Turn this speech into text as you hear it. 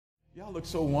Y'all look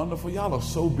so wonderful. Y'all are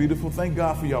so beautiful. Thank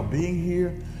God for y'all being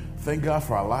here. Thank God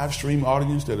for our live stream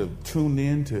audience that have tuned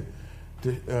in to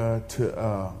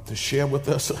share with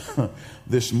us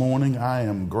this morning. I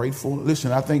am grateful.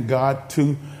 Listen, I thank God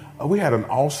too. We had an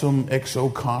awesome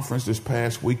XO conference this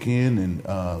past weekend and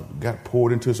got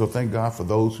poured into. So thank God for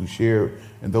those who share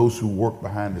and those who work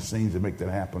behind the scenes to make that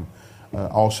happen.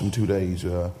 Awesome 2 days.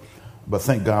 But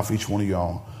thank God for each one of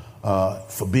y'all.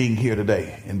 For being here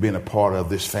today and being a part of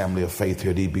this family of faith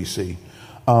here at EBC.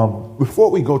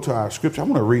 Before we go to our scripture, I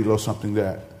want to read a little something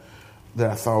that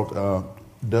I thought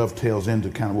dovetails into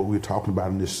kind of what we were talking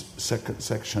about in this second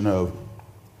section of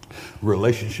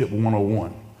Relationship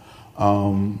 101.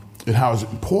 And how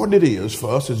important it is for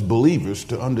us as believers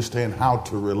to understand how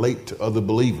to relate to other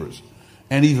believers.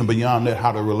 And even beyond that,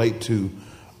 how to relate to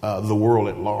the world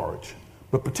at large.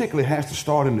 But particularly it has to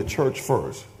start in the church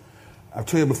first. I've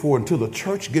told you before, until the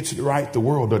church gets it right, the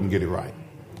world doesn't get it right.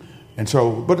 And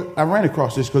so, but I ran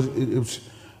across this because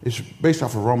it's based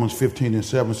off of Romans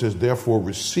 15:7. It says, therefore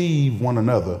receive one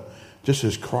another, just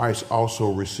as Christ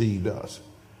also received us.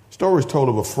 Story is told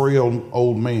of a frail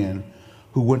old man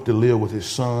who went to live with his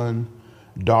son,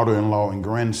 daughter-in-law, and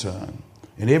grandson.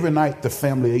 And every night the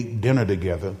family ate dinner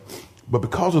together. But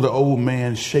because of the old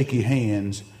man's shaky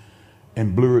hands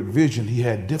and blurred vision, he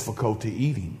had difficulty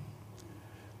eating.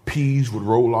 Peas would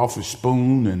roll off his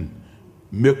spoon and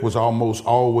milk was almost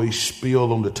always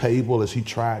spilled on the table as he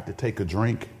tried to take a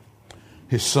drink.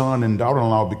 His son and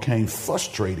daughter-in-law became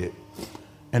frustrated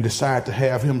and decided to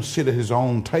have him sit at his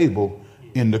own table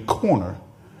in the corner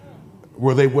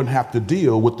where they wouldn't have to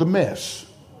deal with the mess.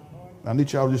 I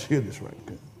need y'all to just hear this right.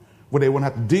 Okay? Where they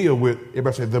wouldn't have to deal with,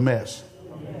 everybody say, the mess.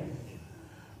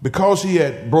 Because he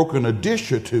had broken a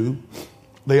dish or two,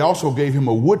 they also gave him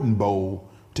a wooden bowl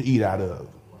to eat out of.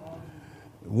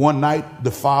 One night,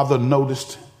 the father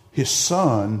noticed his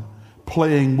son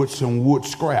playing with some wood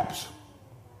scraps,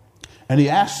 and he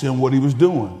asked him what he was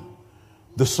doing.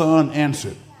 The son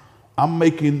answered, I'm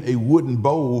making a wooden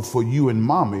bowl for you and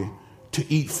mommy to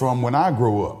eat from when I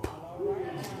grow up.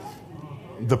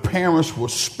 The parents were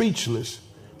speechless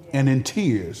and in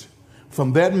tears.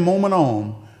 From that moment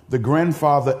on, the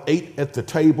grandfather ate at the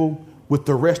table with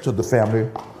the rest of the family,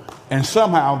 and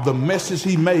somehow the messes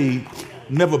he made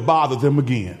never bothered them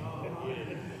again.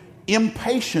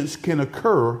 Impatience can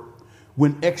occur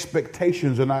when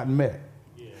expectations are not met.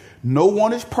 No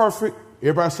one is perfect.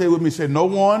 Everybody say it with me, say no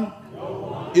one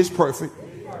is perfect.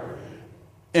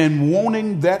 And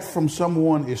wanting that from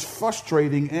someone is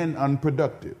frustrating and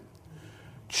unproductive.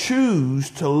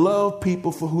 Choose to love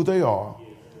people for who they are,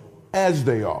 as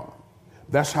they are.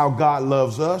 That's how God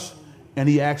loves us, and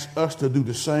he asks us to do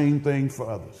the same thing for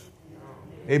others.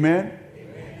 Amen?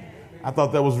 I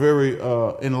thought that was very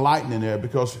enlightening there,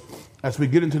 because as we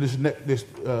get into this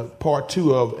part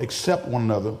two of accept one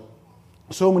another,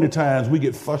 so many times we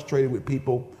get frustrated with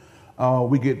people.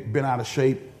 We get bent out of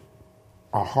shape.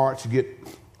 Our hearts get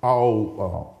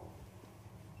all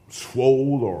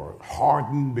swole or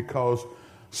hardened because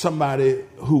somebody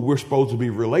who we're supposed to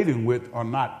be relating with are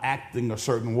not acting a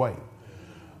certain way.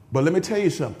 But let me tell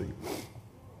you something.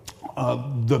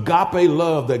 The agape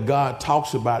love that God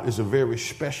talks about is a very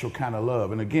special kind of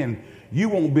love. And again, you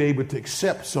won't be able to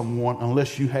accept someone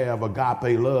unless you have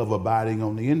agape love abiding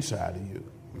on the inside of you.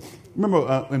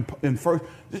 Remember, in first,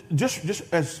 just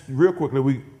as real quickly,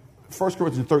 1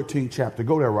 Corinthians 13 chapter,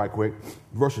 go there right quick,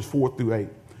 verses 4-8.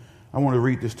 I want to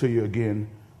read this to you again,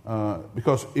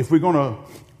 because if we're going to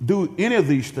do any of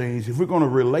these things, if we're going to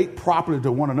relate properly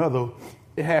to one another,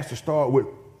 it has to start with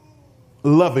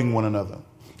loving one another.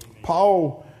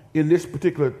 Paul, in this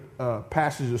particular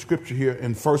passage of scripture here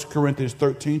in 1 Corinthians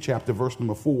 13 chapter, verse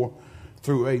number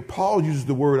 4-8, Paul uses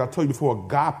the word, I told you before,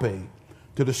 agape,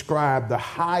 to describe the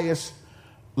highest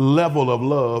level of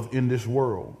love in this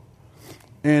world.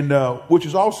 And which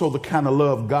is also the kind of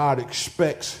love God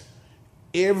expects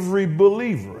every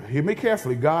believer. Hear me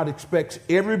carefully. God expects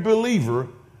every believer,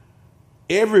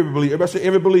 everybody say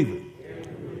every believer,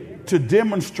 to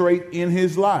demonstrate in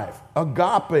his life.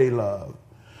 Agape love.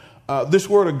 This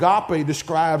word agape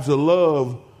describes a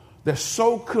love that's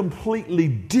so completely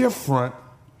different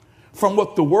from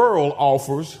what the world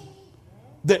offers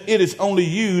that it is only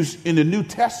used in the New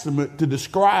Testament to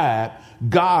describe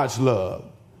God's love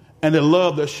and the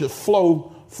love that should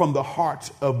flow from the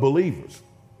hearts of believers.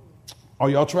 Are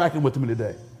y'all tracking with me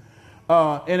today?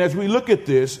 And as we look at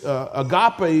this,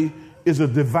 agape is a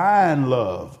divine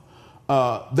love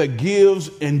that gives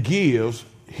and gives.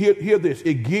 Hear this.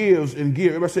 It gives and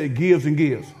gives. Everybody say it gives and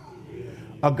gives.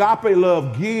 Agape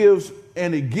love gives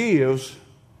and it gives.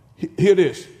 Hear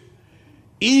this.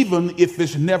 even if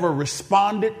it's never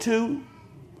responded to,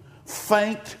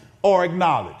 thanked, or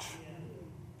acknowledged.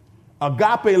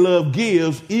 Agape love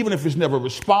gives even if it's never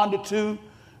responded to,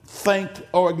 thanked,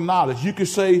 or acknowledged. You could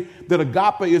say that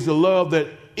agape is a love that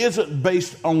isn't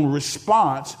based on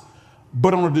response,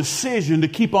 but on a decision to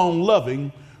keep on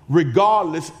loving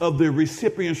regardless of the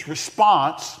recipient's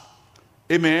response,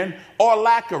 amen, or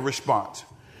lack of response.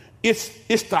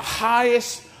 It's the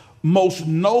highest, most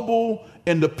noble,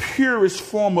 and the purest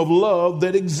form of love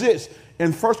that exists.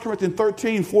 And 1 Corinthians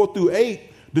 13, 4 through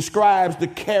 8 describes the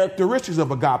characteristics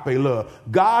of agape love.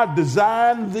 God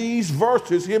designed these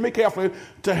verses, hear me carefully,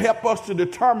 to help us to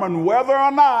determine whether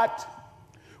or not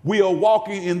we are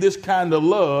walking in this kind of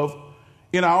love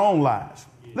in our own lives.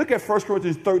 Look at 1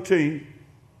 Corinthians 13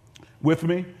 with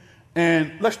me.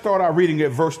 And let's start out reading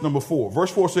at verse number 4.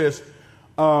 Verse 4 says,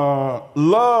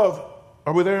 love,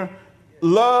 are we there?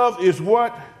 Love is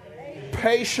what?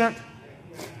 Patient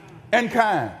and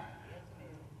kind.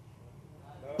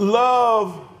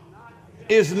 Love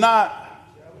is not.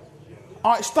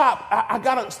 All right, stop. I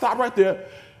got to stop right there.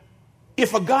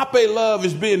 If agape love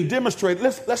is being demonstrated,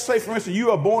 let's say, for instance,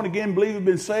 you are born again, believer,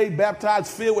 been saved, baptized,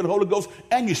 filled with the Holy Ghost,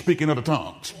 and you're speaking other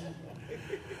tongues.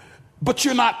 But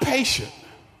you're not patient.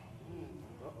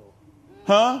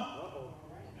 Huh?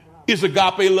 Is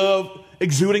agape love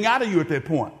exuding out of you at that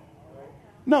point?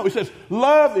 No, it says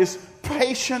love is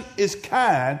patient, is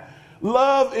kind.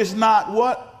 Love is not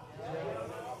what?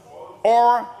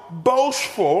 Or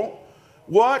boastful.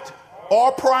 What?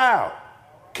 Or proud.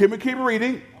 Can we keep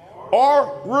reading?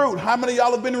 Or rude. How many of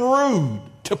y'all have been rude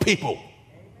to people?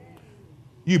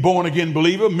 You born again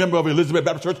believer, member of Elizabeth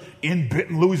Baptist Church in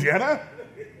Benton, Louisiana?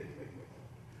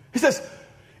 He says,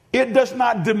 it does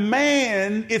not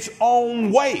demand its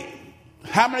own way.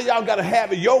 How many of y'all got to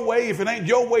have it your way? If it ain't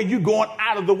your way, you going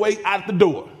out of the way, out the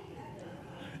door.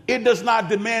 It does not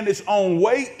demand its own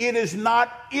way. It is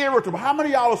not irritable. How many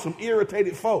of y'all are some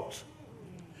irritated folks?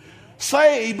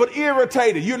 Saved, but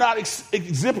irritated. You're not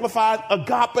exemplified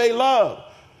agape love.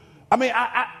 I mean,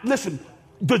 listen,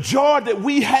 the joy that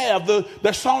we have,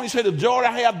 that song you say, the joy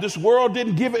I have, this world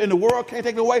didn't give it and the world can't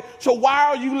take it away. So why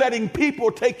are you letting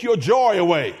people take your joy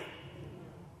away?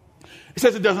 It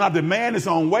says it does not demand its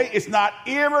own way. It's not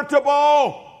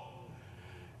irritable.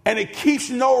 And it keeps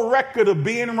no record of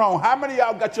being wrong. How many of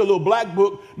y'all got your little black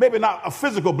book? Maybe not a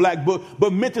physical black book,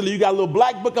 but mentally you got a little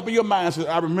black book up in your mind. Says,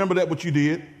 I remember that what you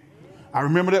did. I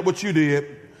remember that what you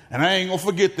did. And I ain't going to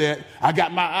forget that. I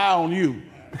got my eye on you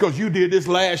because you did this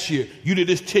last year. You did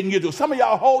this 10 years ago. Some of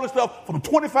y'all hold this stuff from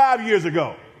 25 years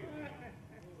ago.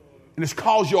 And it's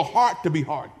caused your heart to be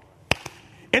hardened.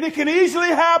 And it can easily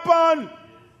happen.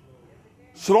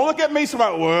 So don't look at me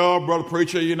somebody, well, brother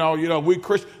preacher, you know, we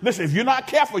Christians. Listen, if you're not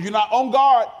careful, you're not on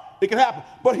guard, it can happen.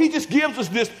 But he just gives us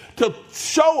this to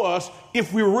show us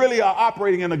if we really are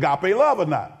operating in agape love or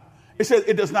not. It says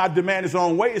it does not demand its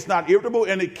own way. It's not irritable,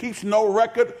 and it keeps no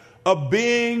record of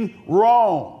being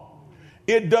wrong.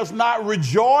 It does not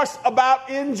rejoice about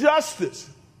injustice,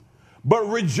 but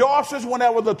rejoices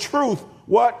whenever the truth,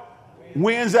 what?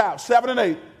 Wins out. 7 and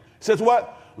 8 says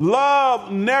what?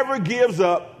 Love never gives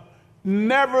up,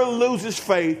 never loses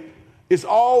faith, is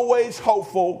always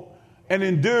hopeful, and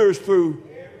endures through.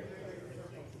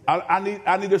 I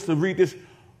need us to read this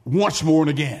once more and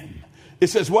again. It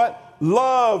says what?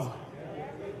 Love,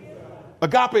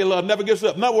 agape love never gives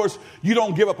up. In other words, you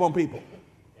don't give up on people.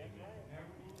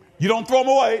 You don't throw them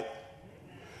away.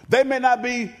 They may not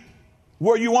be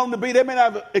where you want them to be. They may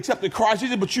not have accepted Christ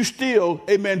Jesus, but you still,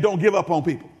 amen, don't give up on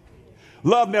people.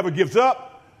 Love never gives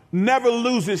up, never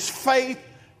loses faith.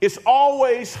 It's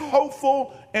always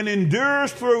hopeful and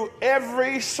endures through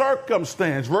every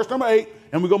circumstance. Verse number 8,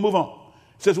 and we're going to move on.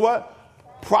 It says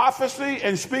what? Prophecy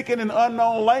and speaking in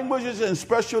unknown languages and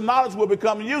special knowledge will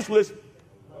become useless.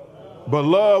 But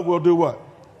love will do what?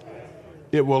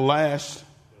 It will last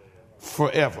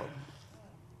forever.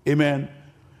 Amen.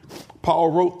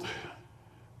 Paul wrote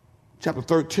chapter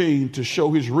 13 to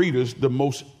show his readers the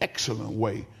most excellent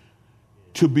way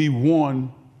to be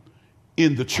one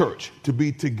in the church, to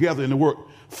be together in the work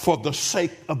for the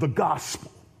sake of the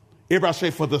gospel. Everybody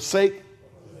say, for the sake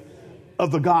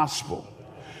of the gospel.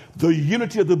 The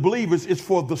unity of the believers is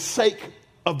for the sake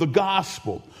of the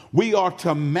gospel. We are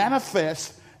to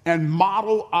manifest and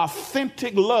model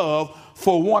authentic love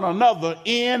for one another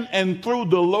in and through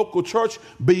the local church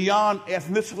beyond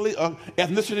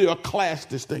ethnicity or class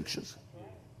distinctions.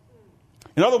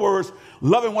 In other words,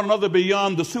 loving one another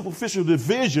beyond the superficial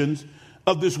divisions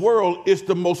of this world is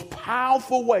the most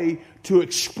powerful way to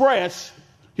express,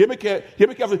 hear me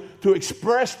carefully, to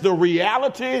express the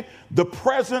reality, the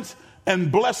presence,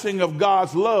 and blessing of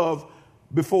God's love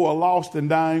before a lost and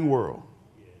dying world.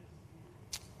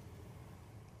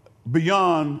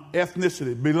 Beyond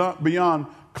ethnicity, beyond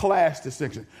class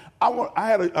distinction. I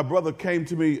had a brother came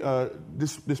to me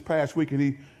this past week,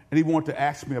 and he wanted to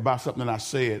ask me about something that I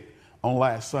said on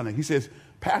last Sunday. He says,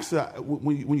 Pastor,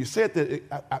 when you said that,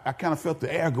 I kind of felt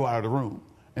the air go out of the room,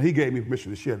 and he gave me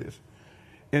permission to share this.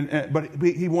 But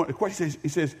he wanted the question. He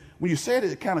says, when you said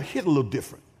it kind of hit a little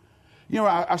different. You know,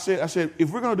 I said,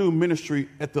 if we're going to do ministry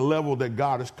at the level that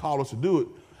God has called us to do it,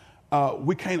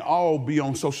 we can't all be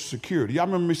on Social Security. Y'all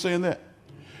remember me saying that?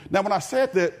 Now, when I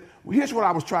said that, here's what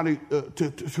I was trying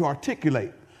to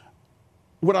articulate.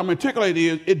 What I'm articulating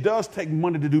is it does take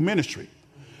money to do ministry.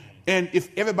 And if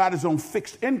everybody's on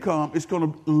fixed income, it's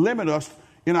going to limit us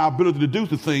in our ability to do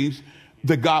the things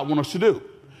that God wants us to do.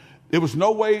 There was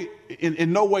no way,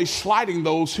 in no way slighting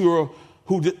those who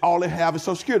all they have is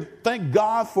Social Security. Thank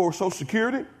God for Social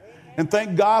Security, and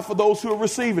thank God for those who are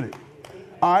receiving it.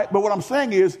 All right, but what I'm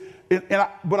saying is,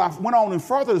 but I went on and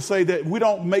further to say that we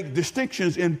don't make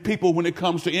distinctions in people when it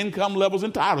comes to income levels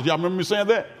and titles. Y'all remember me saying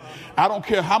that? I don't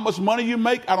care how much money you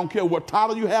make. I don't care what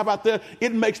title you have out there.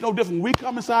 It makes no difference. When we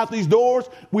come inside these doors,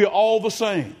 we are all the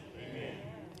same. Amen?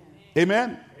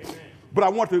 Amen? But I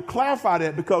want to clarify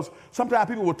that because sometimes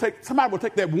somebody will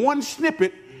take that one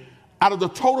snippet out of the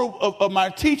total of my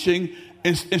teaching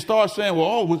and start saying,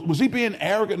 well, was he being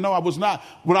arrogant? No, I was not.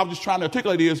 What I was just trying to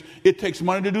articulate is it takes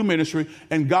money to do ministry,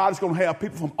 and God is going to have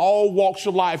people from all walks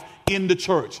of life in the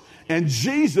church. And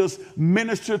Jesus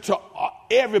ministered to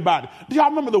everybody. Do y'all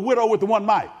remember the widow with the one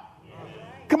mite?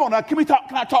 Come on now, can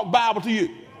I talk Bible to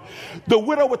you? The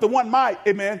widow with the one mite,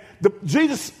 amen.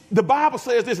 The Bible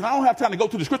says this, and I don't have time to go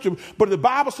through the scripture, but the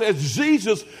Bible says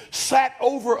Jesus sat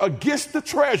over against the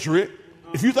treasury.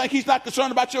 If you think he's not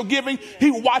concerned about your giving,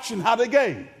 he's watching how they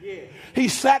gave. Yeah. He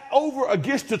sat over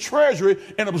against the treasury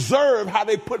and observed how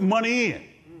they put money in.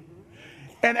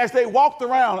 And as they walked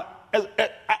around,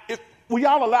 will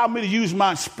y'all allow me to use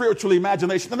my spiritual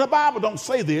imagination? And the Bible don't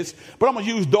say this, but I'm going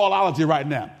to use dollology right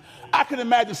now. I can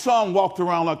imagine some walked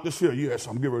around like this here. Yes,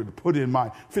 I'm getting ready to put in my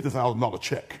 $50,000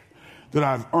 check that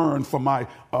I've earned from my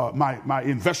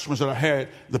investments that I had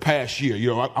the past year.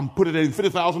 You know, I'm putting in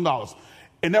 $50,000.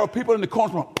 And there were people in the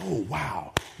corner going, oh,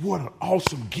 wow, what an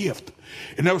awesome gift.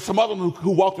 And there were some other who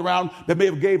walked around that may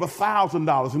have gave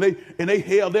 $1,000, and they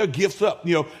held their gifts up.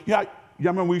 Y'all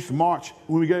remember we used to march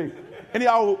when we gave? Any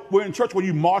of y'all were in church when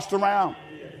you marched around?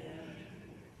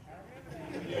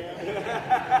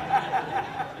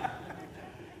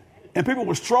 And people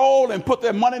would stroll and put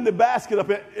their money in the basket up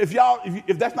there.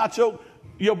 If that's not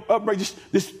your upbringing,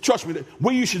 just trust me,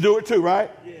 we used to do it too, right?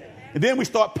 Yeah. And then we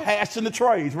start passing the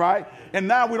trays, right? And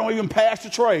now we don't even pass the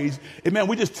trays. And man,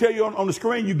 we just tell you on the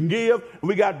screen you can give. And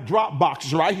we got drop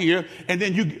boxes right here. And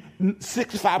then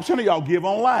 65% of y'all give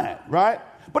online, right?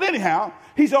 But anyhow,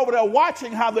 he's over there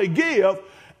watching how they give.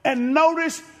 And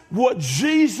notice what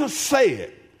Jesus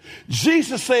said.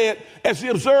 Jesus said, as he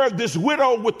observed this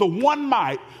widow with the one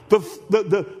mite,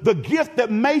 the gift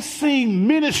that may seem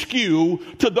minuscule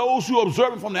to those who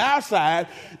observe it from the outside,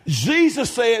 Jesus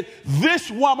said,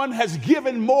 this woman has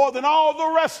given more than all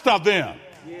the rest of them.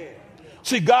 Yeah.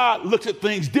 See, God looks at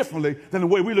things differently than the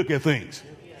way we look at things.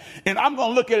 And I'm going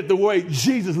to look at it the way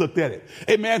Jesus looked at it.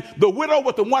 Amen. The widow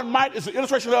with the one mite is an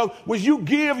illustration of when you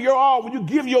give your all, when you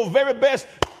give your very best,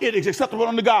 it is acceptable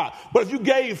unto God. But if you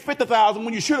gave 50,000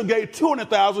 when you should have gave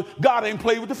 200,000, God ain't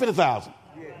played with the 50,000.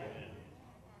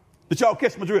 Did y'all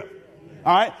catch my drift?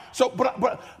 All right. So,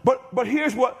 but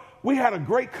here's what we had a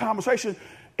great conversation.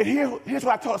 And here's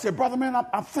what I told. I said, brother, man,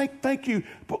 I thank you.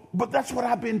 But that's what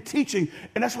I've been teaching.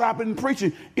 And that's what I've been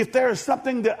preaching. If there is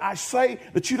something that I say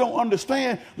that you don't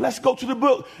understand, let's go to the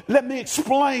book. Let me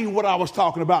explain what I was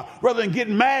talking about rather than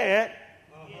getting mad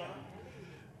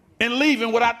and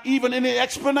leaving without even any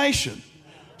explanation.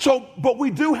 So, but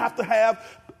we do have to have,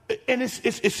 and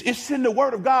it's in the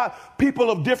word of God,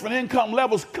 people of different income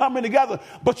levels coming together.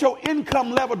 But your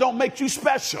income level don't make you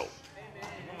special.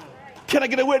 Can I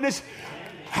get a witness?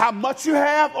 How much you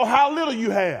have or how little you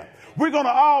have. We're going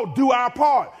to all do our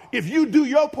part. If you do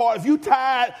your part, if you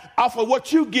tithe off of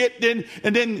what you get,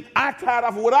 and then I tithe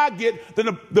off of what I get,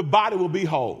 then the body will be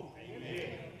whole.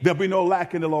 Amen. There'll be no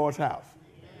lack in the Lord's house.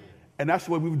 And that's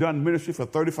the way we've done ministry for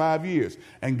 35 years.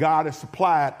 And God has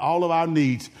supplied all of our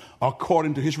needs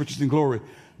according to his riches and glory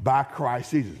by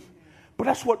Christ Jesus. But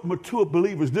that's what mature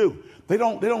believers do. They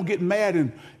don't get mad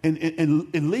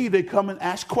and leave. They come and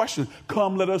ask questions.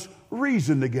 Come, let us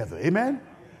reason together. Amen?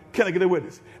 Can I get a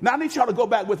witness? Now, I need y'all to go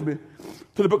back with me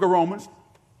to the book of Romans.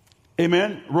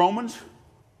 Amen? Romans.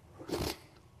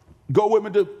 Go with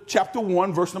me to chapter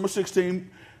 1, verse number 16.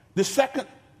 The second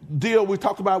deal we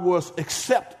talked about was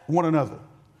accept one another.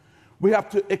 We have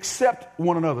to accept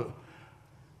one another.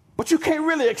 But you can't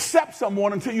really accept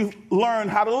someone until you learn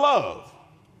how to love.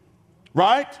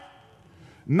 Right?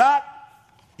 Not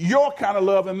your kind of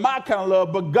love and my kind of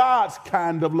love, but God's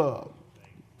kind of love.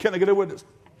 Can I get a witness?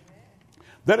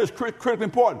 That is critically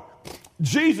important.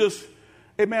 Jesus,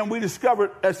 amen, we discovered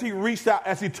as he reached out,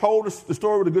 as he told us the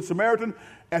story with the Good Samaritan,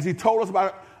 as he told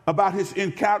us about his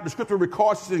encounter, the scripture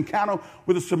records his encounter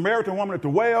with the Samaritan woman at the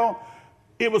well,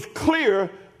 it was clear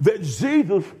that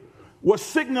Jesus was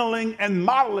signaling and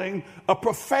modeling a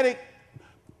prophetic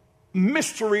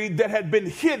mystery that had been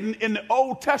hidden in the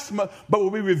Old Testament but will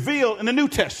be revealed in the New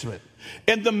Testament.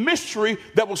 And the mystery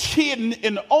that was hidden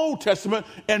in the Old Testament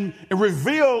and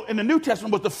revealed in the New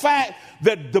Testament was the fact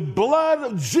that the blood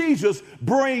of Jesus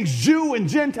brings Jew and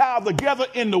Gentile together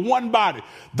into one body.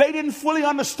 They didn't fully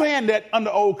understand that under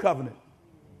Old Covenant.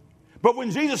 But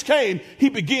when Jesus came, he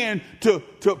began to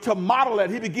model that.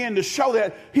 He began to show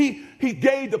that. He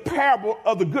gave the parable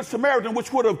of the Good Samaritan,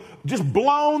 which would have just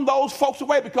blown those folks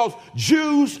away because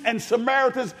Jews and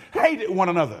Samaritans hated one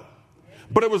another.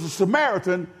 But it was the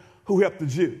Samaritan who helped the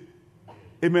Jew.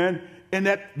 Amen. And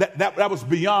that was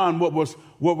beyond what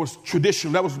was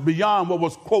traditional. That was beyond what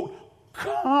was, quote,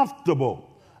 comfortable.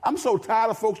 I'm so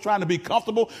tired of folks trying to be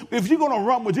comfortable. If you're going to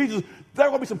run with Jesus, there's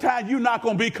going to be some time you're not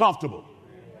going to be comfortable.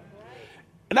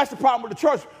 And that's the problem with the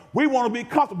church. We want to be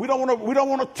comfortable. We don't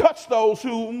want to touch those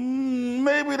who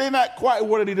maybe they're not quite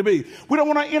where they need to be. We don't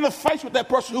want to interface with that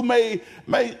person who may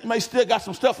still got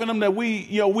some stuff in them that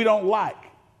we don't like.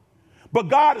 But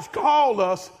God has called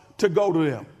us to go to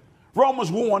them. Romans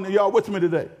 1, y'all with me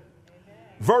today? Amen.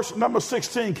 Verse number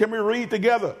 16. Can we read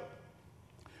together?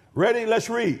 Ready? Let's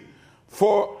read.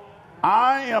 For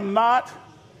I am not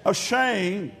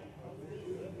ashamed.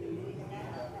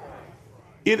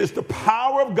 It is the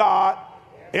power of God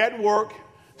at work,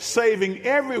 saving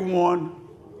everyone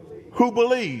who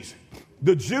believes.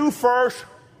 The Jew first,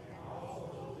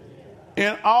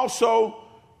 and also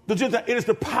the Gentile. It is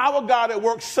the power of God at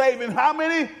work, saving how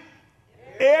many?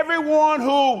 Everyone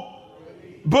who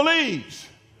believes.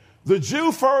 The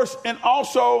Jew first, and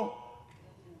also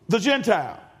the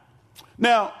Gentile.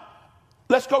 Now,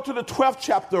 let's go to the 12th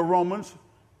chapter of Romans,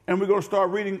 and we're going to start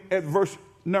reading at verse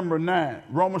number 9.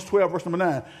 Romans 12, verse number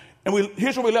 9. And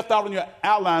here's what we left out in your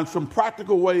outline: some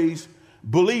practical ways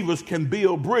believers can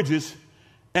build bridges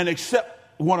and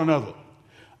accept one another.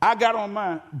 I got on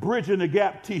my Bridging the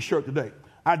Gap t-shirt today.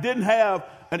 I didn't have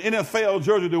an NFL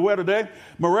jersey to wear today.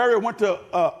 Mararia went to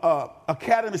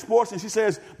Academy Sports, and she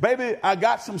says, baby, I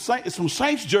got some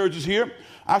Saints jerseys here.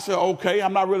 I said, okay,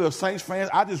 I'm not really a Saints fan.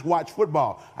 I just watch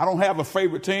football. I don't have a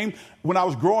favorite team. When I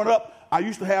was growing up, I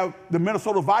used to have the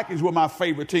Minnesota Vikings were my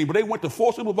favorite team, but they went to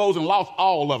 4 Super Bowls and lost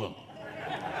all of them.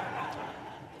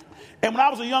 And when I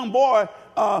was a young boy,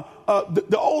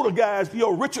 the older guys,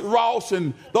 Richard Ross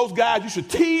and those guys used to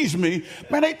tease me.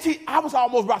 Man, I was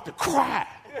almost about to cry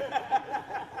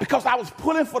because I was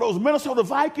pulling for those Minnesota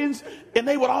Vikings, and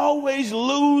they would always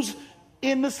lose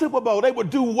in the Super Bowl. They would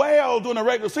do well during the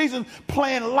regular season,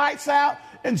 playing lights out.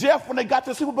 And Jeff, when they got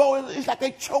to the Super Bowl, it's like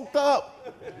they choked up.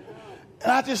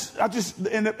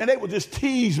 And they would just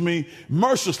tease me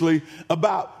mercilessly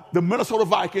about the Minnesota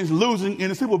Vikings losing in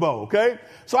the Super Bowl, okay?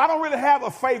 So I don't really have a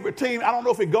favorite team. I don't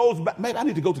know if it goes back. Maybe I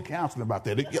need to go to counseling about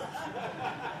that.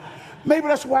 Maybe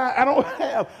that's why I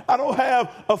don't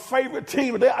have a favorite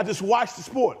team. I just watch the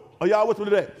sport. Are y'all with me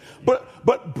today?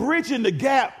 But Bridging the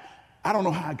Gap, I don't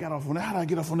know how I got off on that. How did I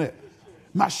get off on that?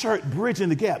 My shirt, Bridging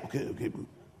the Gap. Okay.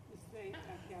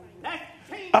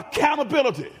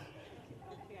 Accountability.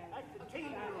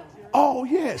 Oh,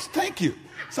 yes. Thank you.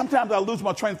 Sometimes I lose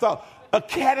my train of thought.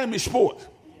 Academy Sports.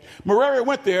 Mararia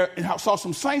went there and saw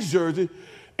some Saints jersey,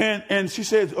 and she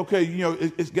said, okay,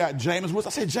 it's got Jameis Winston. I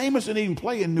said, Jameis didn't even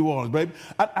play in New Orleans, baby.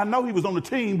 I know he was on the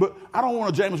team, but I don't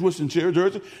want a Jameis Winston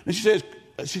jersey. And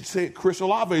she said Chris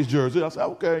Olave's jersey. I said,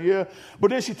 okay, yeah.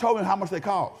 But then she told me how much they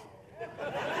cost.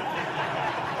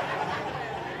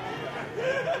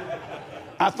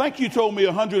 I think you told me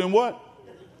 $100 and what?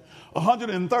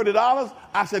 $130?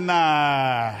 I said,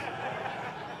 nah.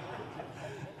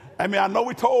 I mean, I know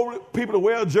we told people to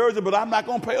wear a jersey, but I'm not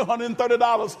going to pay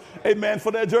 $130, amen,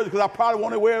 for that jersey, because I probably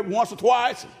want to wear it once or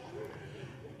twice.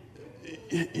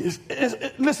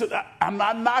 Listen, I'm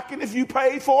not knocking if you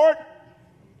paid for it,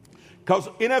 because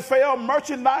NFL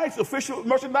merchandise, official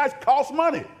merchandise, costs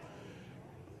money.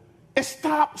 And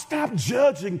stop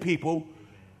judging people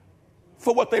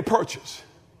for what they purchase.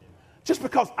 Just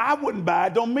because I wouldn't buy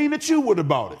it don't mean that you would have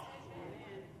bought it.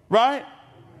 Right?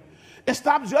 And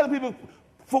stop judging people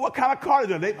for what kind of car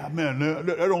they do. Man,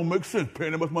 that don't make sense,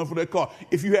 paying that much money for that car.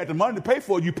 If you had the money to pay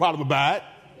for it, you probably would buy it.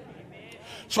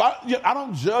 So I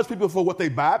don't judge people for what they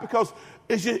buy because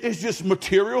it's just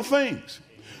material things.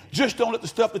 Just don't let the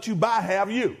stuff that you buy have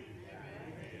you.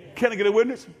 Can I get a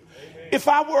witness? If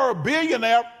I were a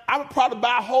billionaire, I would probably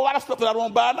buy a whole lot of stuff that I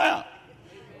don't buy now.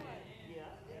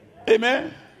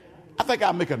 Amen. I think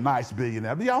I'll make a nice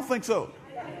billionaire. Do y'all think so?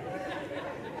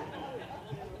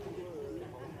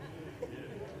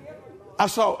 I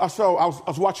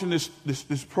was watching this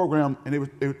program, and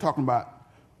they were talking about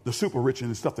the super rich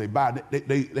and the stuff they buy.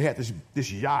 They had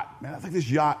this yacht. Man, I think this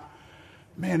yacht,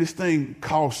 man, this thing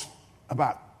cost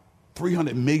about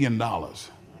 $300 million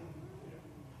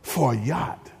for a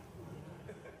yacht.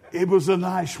 It was a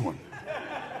nice one.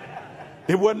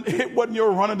 It wasn't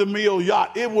your run-of-the-mill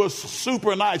yacht. It was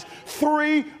super nice.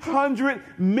 $300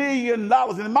 million.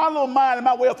 And in my little mind, in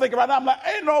my way of thinking right now, I'm like,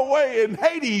 ain't no way in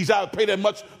Hades I would pay that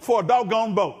much for a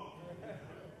doggone boat.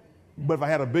 But if I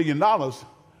had $1 billion,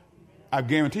 I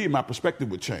guarantee you my perspective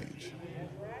would change.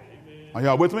 Are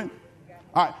y'all with me?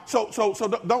 All right. So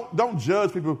don't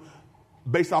judge people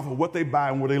based off of what they buy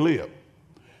and where they live.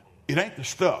 It ain't the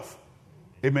stuff.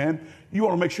 Amen. You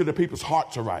want to make sure that people's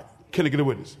hearts are right. Can I get a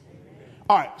witness?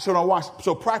 All right. So now watch.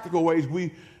 So practical ways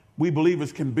we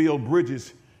believers can build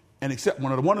bridges and accept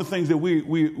one another. One of the things that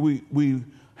we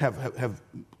have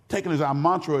taken as our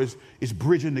mantra is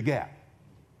bridging the gap.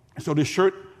 So this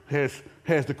shirt has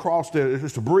the cross there.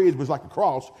 It's a bridge, but it's like a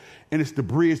cross, and it's to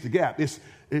bridge the gap.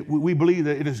 We believe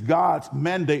that it is God's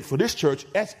mandate for this church,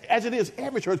 as it is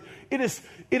every church. It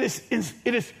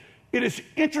is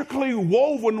intricately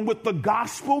woven with the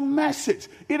gospel message.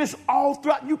 It is all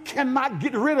throughout. You cannot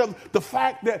get rid of the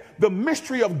fact that the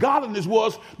mystery of godliness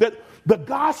was that the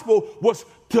gospel was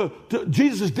to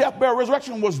Jesus' death, burial,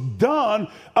 resurrection was done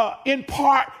in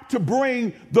part to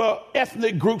bring the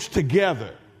ethnic groups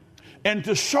together. And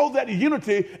to show that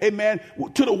unity, amen,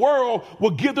 to the world will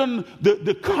give them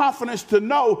the confidence to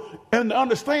know and to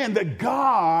understand that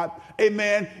God,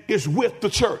 amen, is with the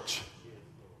church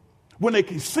when they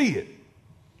can see it.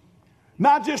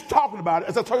 Not just talking about it,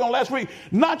 as I told you on last week,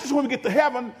 not just when we get to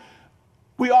heaven,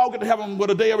 we all get to heaven where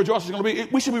the day of rejoicing is going to be.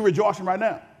 We should be rejoicing right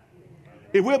now.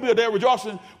 It will be a day of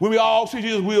rejoicing when we all see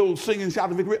Jesus, we'll sing and shout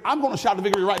the victory. I'm going to shout the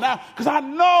victory right now because I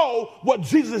know what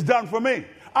Jesus has done for me.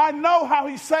 I know how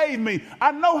he saved me.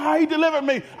 I know how he delivered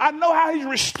me. I know how he's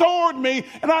restored me.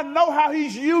 And I know how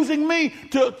he's using me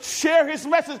to share his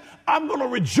message. I'm going to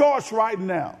rejoice right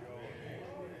now.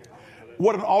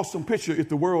 What an awesome picture if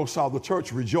the world saw the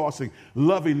church rejoicing,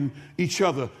 loving each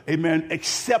other, amen,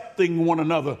 accepting one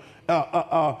another,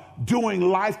 doing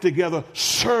life together,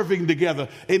 serving together,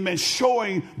 amen,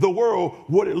 showing the world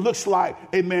what it looks like,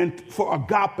 amen, for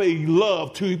agape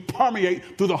love to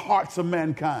permeate through the hearts of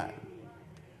mankind.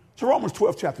 So Romans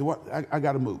 12 chapter, I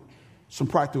got to move. Some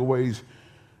practical ways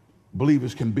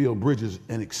believers can build bridges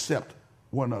and accept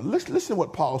one another. Listen to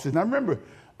what Paul says. Now remember,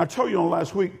 I told you on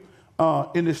last week,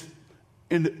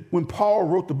 when Paul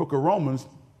wrote the book of Romans,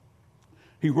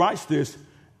 he writes this,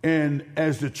 and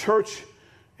as the church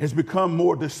has become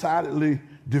more decidedly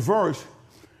diverse,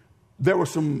 there were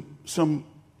some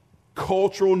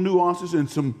cultural nuances and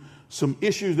some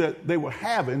issues that they were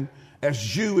having as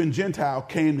Jew and Gentile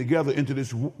came together into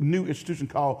this new institution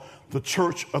called the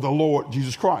Church of the Lord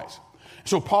Jesus Christ.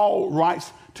 So Paul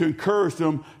writes to encourage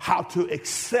them how to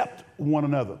accept one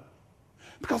another.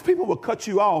 Because people will cut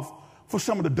you off for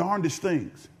some of the darndest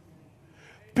things.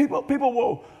 People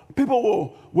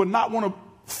will not want to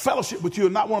fellowship with you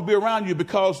and not want to be around you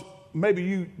because maybe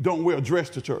you don't wear a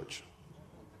dress to church.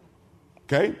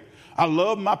 Okay? I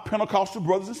love my Pentecostal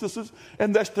brothers and sisters,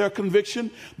 and that's their conviction.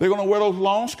 They're going to wear those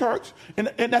long skirts, and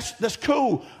that's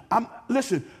cool.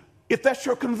 Listen, if that's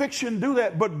your conviction, do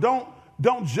that, but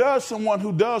don't judge someone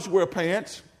who does wear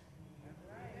pants.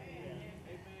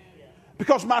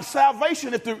 Because my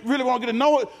salvation, if they really want to get to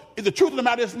know it, the truth of the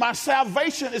matter is my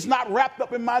salvation is not wrapped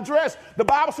up in my dress. The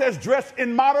Bible says dress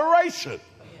in moderation.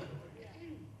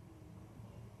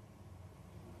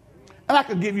 And I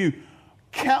could give you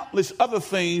countless other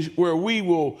things where we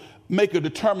will make a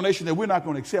determination that we're not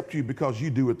going to accept you because you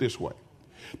do it this way.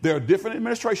 There are different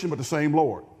administrations, but the same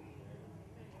Lord.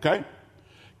 Okay?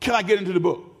 Can I get into the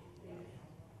book?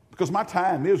 Because my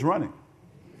time is running.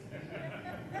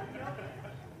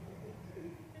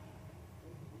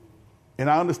 And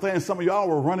I understand some of y'all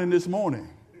were running this morning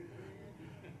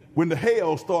when the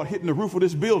hail started hitting the roof of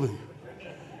this building.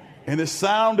 And it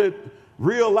sounded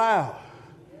real loud.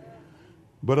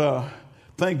 But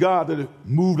thank God that it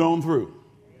moved on through.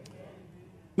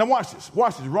 Now watch this.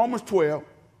 Watch this. Romans 12,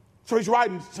 So he's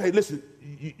writing, say, listen,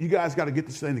 you guys got to get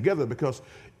this thing together because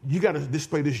you got to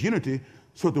display this unity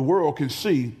so that the world can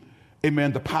see,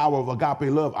 amen, the power of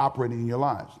agape love operating in your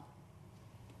lives.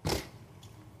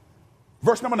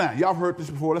 Verse number 9. Y'all heard this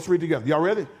before. Let's read together. Y'all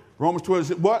ready? Romans 12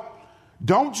 says what?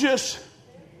 Don't just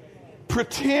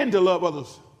pretend to love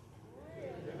others.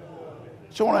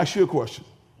 So I want to ask you a question.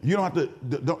 You don't have to,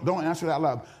 don't answer that out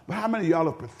loud. But how many of y'all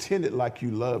have pretended like you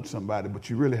loved somebody, but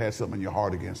you really had something in your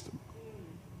heart against them?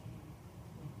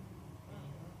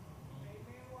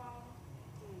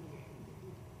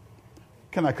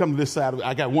 Can I come to this side?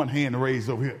 I got one hand raised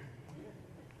over here.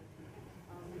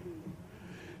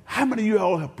 How many of you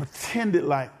all have pretended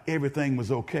like everything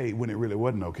was okay when it really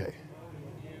wasn't okay?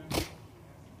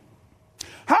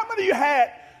 How many of you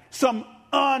had some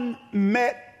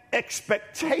unmet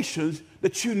expectations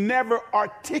that you never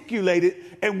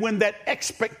articulated, and when that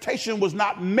expectation was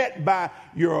not met by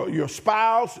your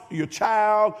spouse, your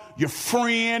child, your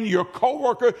friend, your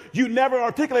coworker, you never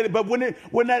articulated, but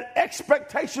when that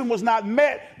expectation was not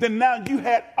met, then now you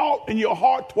had aught in your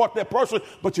heart toward that person,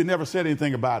 but you never said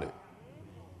anything about it.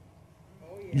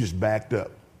 You just backed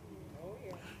up.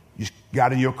 You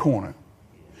got in your corner.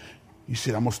 You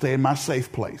said, I'm going to stay in my safe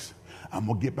place. I'm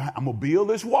going to get behind. I'm going to build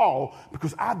this wall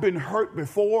because I've been hurt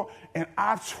before, and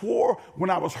I swore when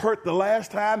I was hurt the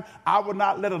last time, I would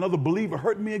not let another believer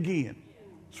hurt me again.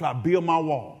 So I build my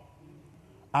wall.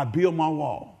 I build my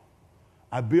wall.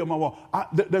 I build my wall.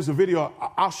 There's a video.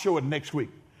 I'll show it next week.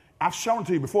 I've shown it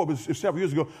to you before, but it's several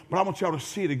years ago, but I want y'all to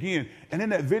see it again. And in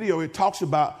that video, it talks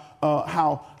about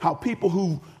how people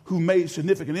who made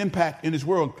significant impact in this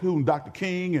world, including Dr.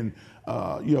 King and,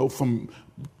 from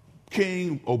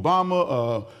King,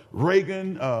 Obama,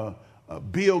 Reagan,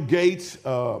 Bill Gates,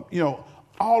 all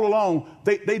along,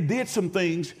 they did some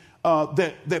things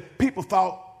that people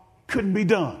thought couldn't be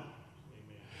done. Amen.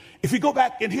 If you go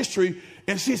back in history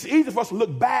and see, it's easy for us to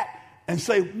look back and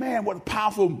say, man, what a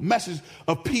powerful message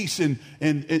of peace and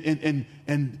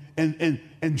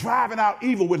driving out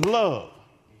evil with love.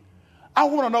 I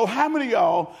want to know how many of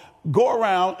y'all go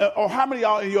around, or how many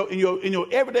of y'all in your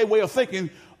everyday way of thinking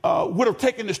would have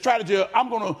taken the strategy of, I'm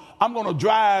gonna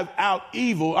drive out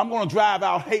evil. I'm gonna drive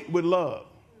out hate with love.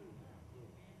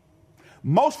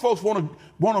 Most folks want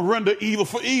to render evil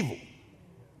for evil.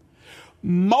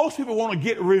 Most people want to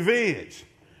get revenge.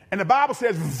 And the Bible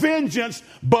says vengeance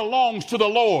belongs to the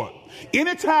Lord.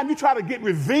 Anytime you try to get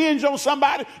revenge on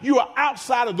somebody, you are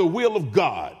outside of the will of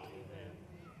God.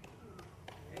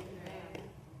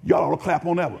 Y'all ought to clap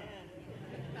on that one.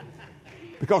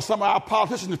 Because some of our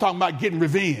politicians are talking about getting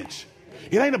revenge.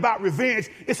 It ain't about revenge.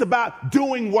 It's about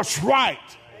doing what's right.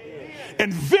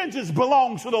 And vengeance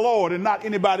belongs to the Lord and not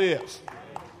anybody else.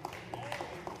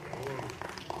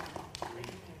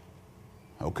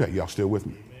 Okay, y'all still with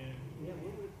me?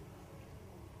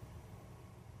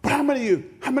 But how many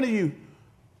of you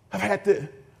have had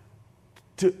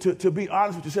to be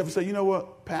honest with yourself and say, you know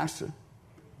what, Pastor,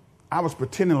 I was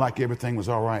pretending like everything was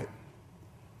all right,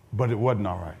 but it wasn't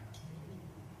all right.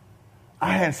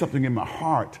 I had something in my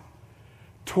heart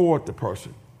toward the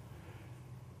person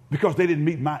because they didn't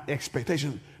meet my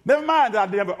expectations. Never mind that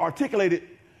I never articulated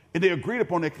and they agreed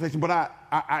upon the expectation, but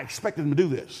I expected them to do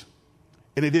this.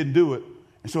 And they didn't do it.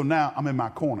 And so now I'm in my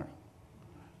corner.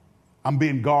 I'm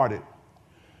being guarded.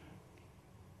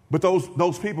 But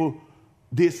those people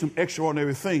did some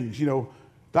extraordinary things.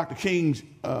 Dr. King's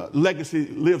legacy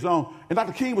lives on. And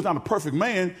Dr. King was not a perfect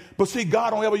man, but see,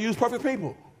 God don't ever use perfect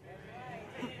people.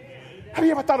 Have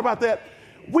you ever thought about that?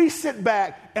 We sit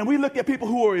back and we look at people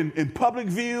who are in public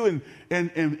view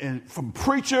and from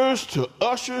preachers to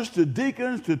ushers to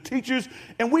deacons to teachers,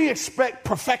 and we expect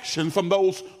perfection from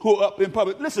those who are up in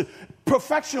public. Listen,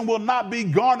 perfection will not be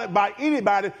garnered by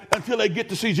anybody until they get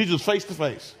to see Jesus face to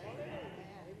face.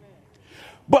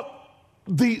 But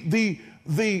the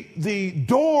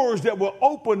doors that were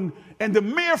open and the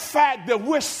mere fact that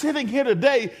we're sitting here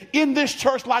today in this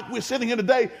church like we're sitting here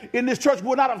today in this church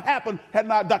would not have happened had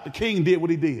not Dr. King did what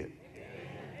he did.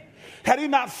 Had he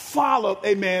not followed,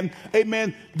 amen,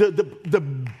 the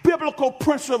biblical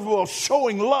principle of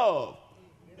showing love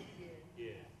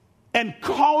and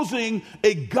causing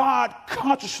a God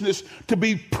consciousness to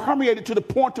be permeated to the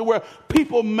point to where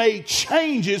people made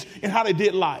changes in how they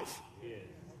did life.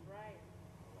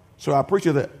 So I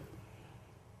appreciate that.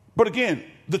 But again,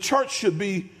 the church should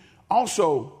be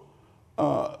also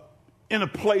in a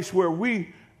place where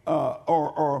we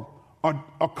are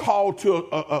called to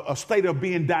a state of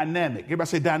being dynamic. Everybody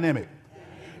say dynamic.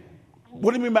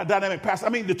 What do you mean by dynamic, Pastor? I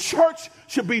mean, the church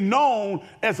should be known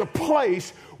as a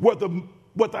place where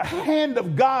the hand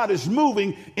of God is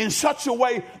moving in such a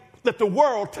way that the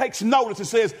world takes notice and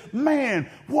says, man,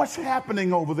 what's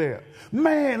happening over there?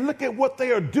 Man, look at what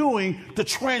they are doing to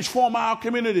transform our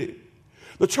community.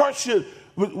 The church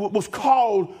was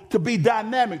called to be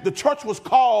dynamic. The church was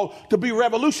called to be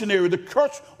revolutionary. The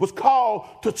church was called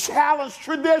to challenge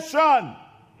tradition. Amen.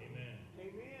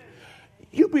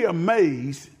 You'd be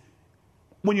amazed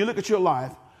when you look at your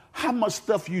life how much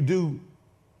stuff you do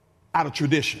out of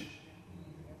tradition.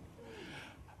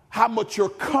 How much your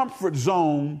comfort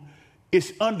zone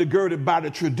is undergirded by the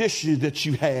traditions that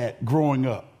you had growing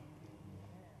up.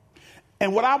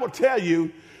 And what I will tell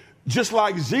you, just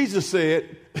like Jesus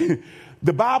said,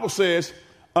 the Bible says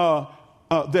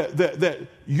that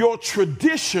your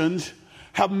traditions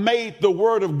have made the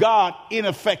word of God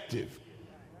ineffective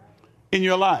in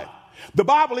your life. The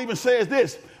Bible even says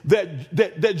this,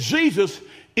 that Jesus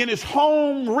in his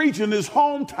home region, his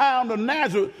hometown of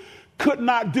Nazareth, could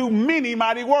not do many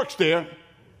mighty works there.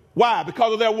 Why?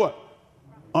 Because of their what?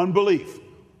 Unbelief.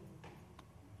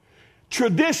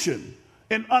 Tradition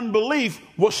and unbelief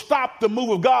will stop the move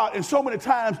of God. And so many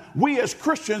times we as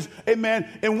Christians, amen,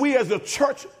 and we as a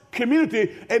church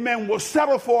community, amen, will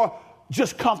settle for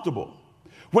just comfortable.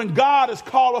 When God has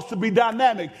called us to be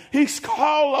dynamic, he's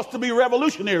called us to be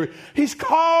revolutionary. He's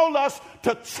called us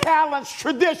to challenge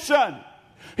tradition.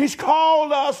 He's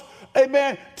called us,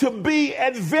 amen, to be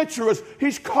adventurous.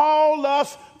 He's called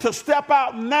us to step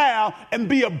out now and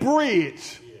be a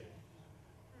bridge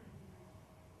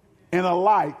and a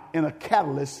light and a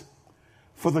catalyst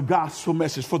for the gospel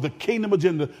message, for the kingdom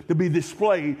agenda to be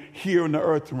displayed here in the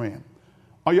earth realm.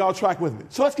 Are y'all tracking with me?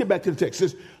 So let's get back to the text.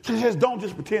 It says, don't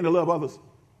just pretend to love others,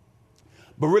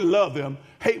 but really love them.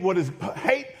 Hate what is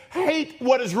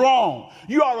wrong.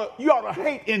 You ought to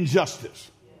hate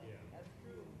injustice.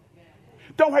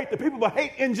 Don't hate the people, but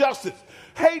hate injustice.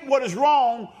 Hate what is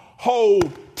wrong.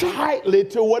 Hold tightly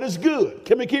to what is good.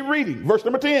 Can we keep reading? Verse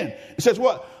number 10. It says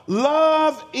what?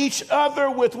 Love each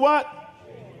other with what?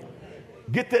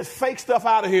 Get that fake stuff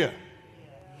out of here.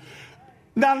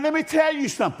 Now, let me tell you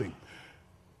something.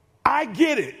 I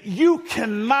get it. You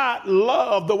cannot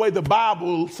love the way the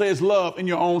Bible says love in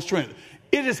your own strength.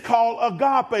 It is called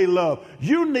agape love.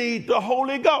 You need the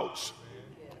Holy Ghost.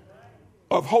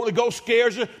 If Holy Ghost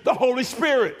scares you, the Holy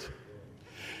Spirit.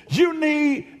 You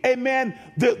need, amen,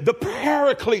 the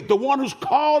paraclete, the one who's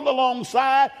called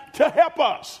alongside to help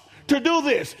us to do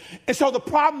this. And so the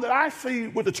problem that I see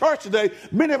with the church today,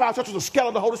 many of our churches are scared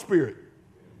of the Holy Spirit.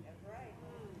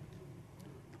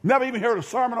 Never even heard a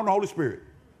sermon on the Holy Spirit.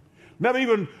 Never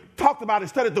even talked about and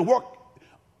studied the work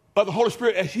of the Holy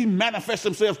Spirit as he manifests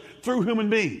himself through human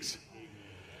beings.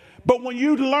 But when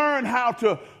you learn how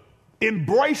to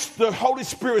embrace the Holy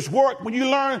Spirit's work, when you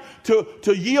learn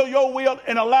to yield your will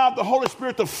and allow the Holy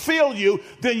Spirit to fill you,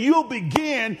 then you'll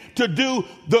begin to do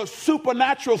the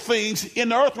supernatural things in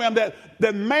the earth realm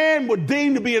that man would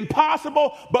deem to be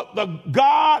impossible. But the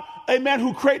God, amen,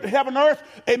 who created heaven and earth,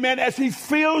 amen, as he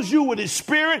fills you with his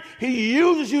Spirit, he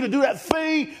uses you to do that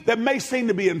thing that may seem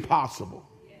to be impossible.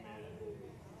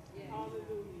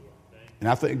 And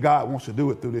I think God wants to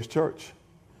do it through this church.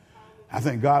 I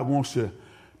think God wants to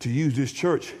use this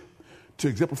church to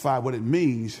exemplify what it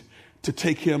means to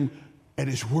take him at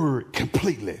his word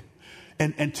completely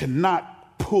and to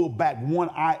not pull back one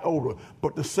iota,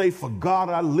 but to say, for God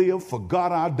I live, for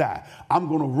God I die. I'm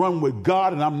going to run with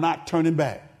God and I'm not turning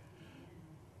back.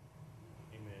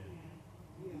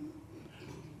 Amen.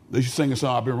 They used to sing a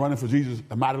song, I've been running for Jesus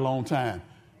a mighty long time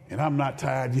and I'm not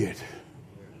tired yet.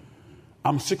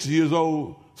 I'm 60 years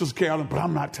old, Sister Carolyn, but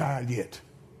I'm not tired yet.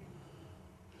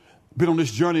 Been on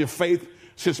this journey of faith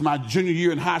since my junior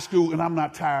year in high school, and I'm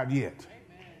not tired yet.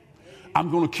 Amen. I'm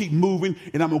going to keep moving,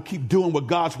 and I'm going to keep doing what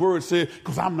God's word said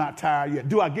because I'm not tired yet.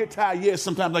 Do I get tired? Yes,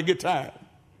 sometimes I get tired. Amen.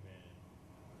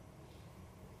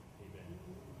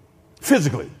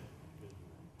 Physically.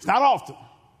 It's not often,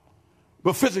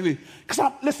 but physically.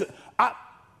 Because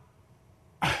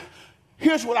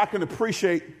here's what I can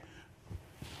appreciate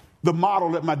the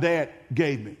model that my dad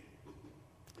gave me.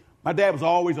 My dad was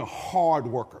always a hard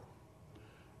worker.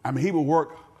 I mean, he would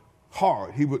work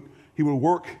hard. He would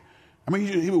work. I mean,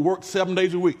 he would work 7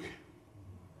 days a week.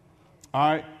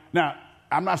 All right. Now,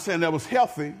 I'm not saying that was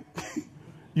healthy.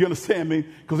 You understand me?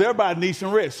 Because everybody needs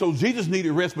some rest. So Jesus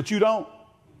needed rest, but you don't.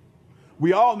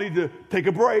 We all need to take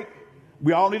a break.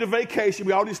 We all need a vacation.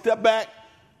 We all need to step back,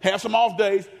 have some off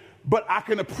days. But I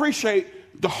can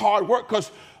appreciate the hard work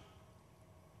because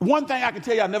one thing I can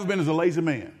tell you, I've never been as a lazy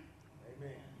man.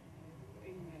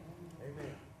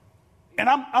 And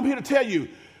I'm here to tell you,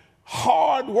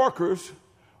 hard workers,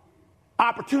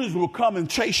 opportunities will come and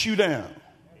chase you down.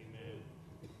 Amen.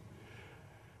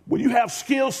 when you have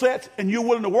skill sets and you're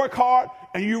willing to work hard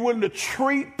and you're willing to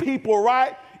treat people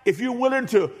right, if you're willing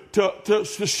to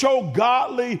show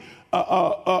godly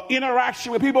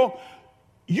interaction with people,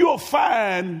 you'll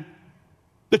find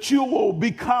that you will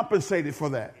be compensated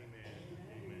for that.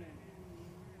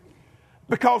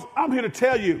 Because I'm here to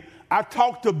tell you, I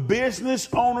talk to business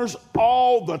owners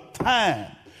all the time,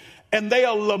 and they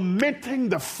are lamenting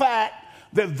the fact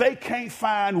that they can't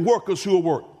find workers who will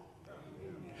work.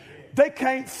 They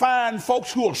can't find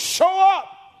folks who will show up.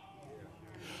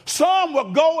 Some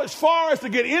will go as far as to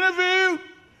get interviewed,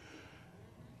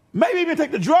 maybe even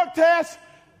take the drug test,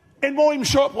 and won't even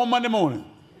show up on Monday morning.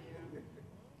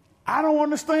 I don't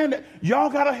understand that. Y'all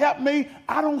got to help me.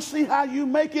 I don't see how you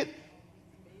make it.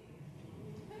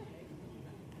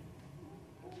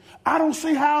 I don't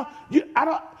see how you,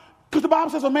 because the Bible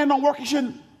says a man don't work, he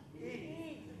shouldn't.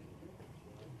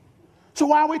 So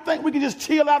why we think we can just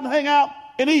chill out and hang out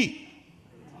and eat?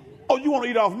 Oh, you want to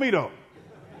eat off me though?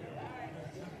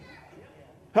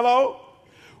 Hello?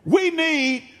 We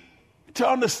need to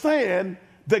understand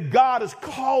that God has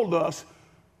called us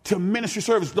to ministry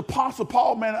service. The Apostle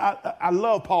Paul, man, I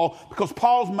love Paul because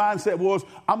Paul's mindset was,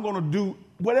 I'm going to do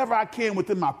whatever I can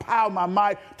within my power, my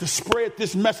might, to spread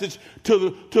this message to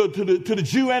the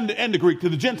Jew and the Greek, to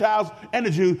the Gentiles and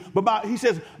the Jews. But he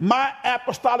says, my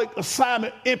apostolic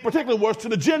assignment in particular was to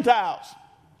the Gentiles.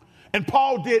 And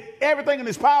Paul did everything in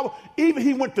his power. Even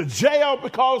he went to jail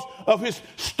because of his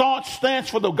staunch stance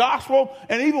for the gospel.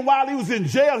 And even while he was in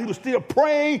jail, he was still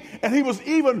praying. And he was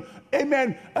even,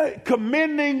 amen,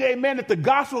 commending, amen, that the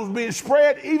gospel was being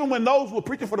spread. Even when those were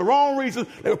preaching for the wrong reason,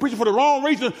 they were preaching for the wrong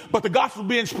reason, but the gospel was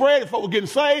being spread and folks were getting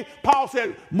saved. Paul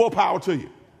said, more power to you.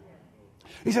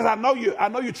 He says, I know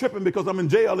you're tripping because I'm in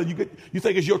jail and you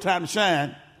think it's your time to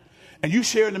shine. And you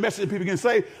sharing the message and people getting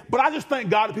saved. But I just thank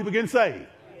God that people getting saved.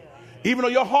 Even though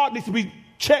your heart needs to be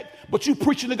checked, but you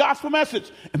preaching the gospel message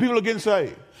and people are getting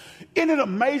saved. Isn't it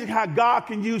amazing how God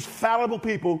can use fallible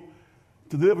people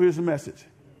to deliver his message?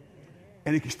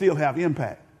 And it can still have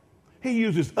impact. He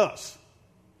uses us.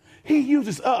 He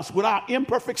uses us with our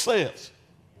imperfect selves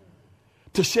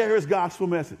to share his gospel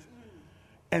message.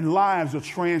 And lives are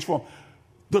transformed.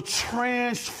 The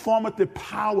transformative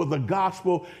power of the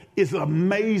gospel is an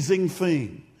amazing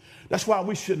thing. That's why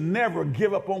we should never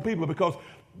give up on people, because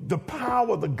the power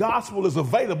of the gospel is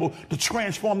available to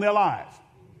transform their lives.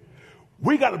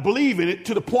 We got to believe in it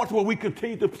to the point where we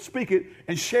continue to speak it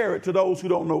and share it to those who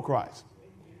don't know Christ.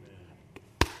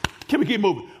 Can we keep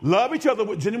moving? Love each other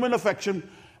with genuine affection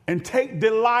and take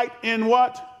delight in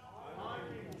what?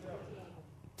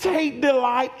 Take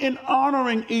delight in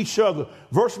honoring each other.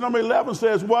 Verse number 11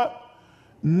 says what?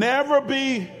 Never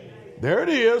be, there it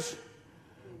is,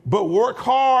 but work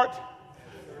hard.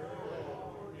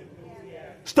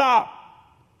 Stop.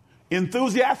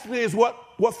 Enthusiastically is what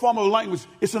form of language?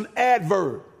 It's an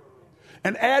adverb.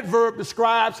 An adverb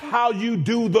describes how you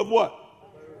do the what?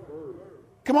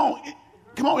 Come on,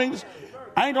 English.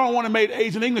 I ain't the only one that made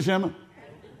A's in English, Emma.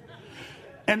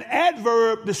 An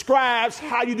adverb describes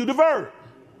how you do the verb.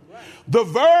 The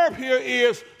verb here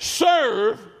is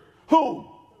serve whom?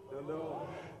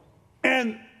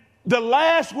 And the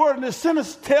last word in this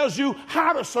sentence tells you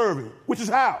how to serve it, which is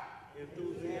how?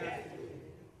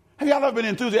 Have y'all ever been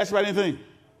enthusiastic about anything?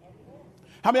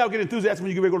 How many of y'all get enthusiastic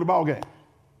when you get ready to go to the ball game?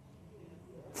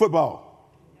 Football.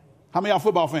 How many of y'all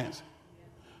football fans?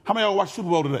 How many of y'all watch Super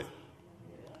Bowl today?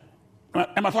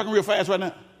 Am I talking real fast right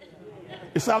now?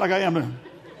 It sounds like I am then.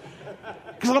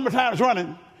 Because the number of times running,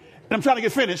 and I'm trying to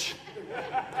get finished.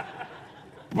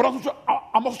 But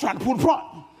I'm also trying to pull the front.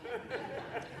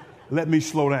 Let me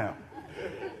slow down.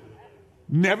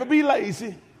 Never be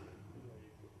lazy,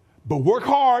 but work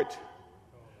hard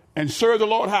and serve the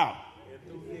Lord how?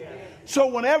 So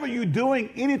whenever you're doing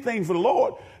anything for the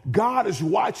Lord, God is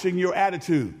watching your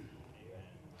attitude.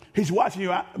 He's watching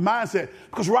your mindset.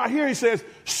 Because right here he says,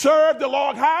 serve the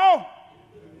Lord how?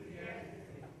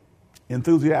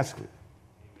 Enthusiastically.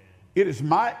 It is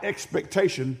my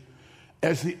expectation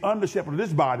as the under shepherd of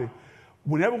this body,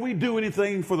 whenever we do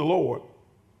anything for the Lord,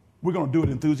 we're going to do it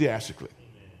enthusiastically.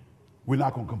 We're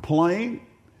not going to complain.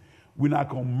 We're not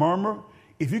going to murmur.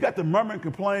 If you got to murmur and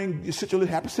complain, you sit your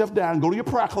little happy self down and go to your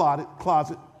prayer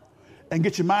closet and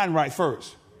get your mind right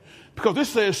first. Because this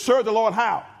says, serve the Lord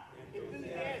how?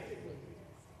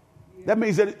 That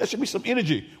means that there should be some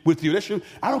energy with you.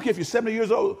 I don't care if you're 70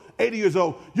 years old, 80 years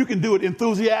old, you can do it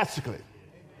enthusiastically.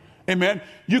 Amen.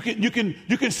 You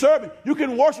can serve him, you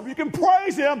can worship, you can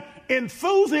praise him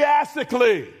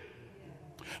enthusiastically.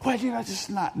 Well, that's just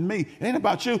not me. It ain't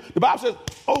about you. The Bible says,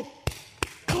 oh,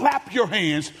 clap your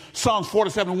hands, Psalms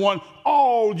 47:1,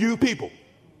 all you people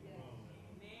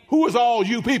Who is all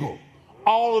you people?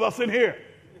 All of us in here.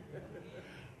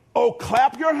 Oh,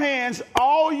 clap your hands,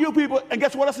 all you people. And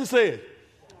guess what else it says?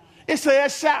 It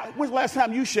says shout. When's the last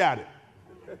time you shouted?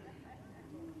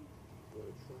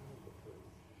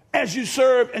 As you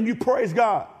serve and you praise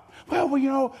God. Well, you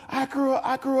know, I grew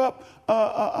up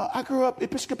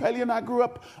Episcopalian. I grew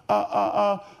up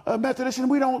Methodist, and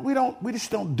we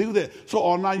just don't do that. So,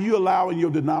 are now you allowing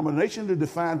your denomination to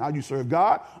define how you serve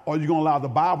God, or are you going to allow the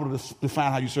Bible to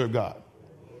define how you serve God?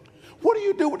 What do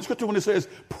you do with the scripture when it says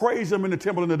praise Him in the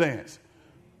temple and the dance?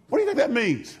 What do you think that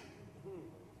means?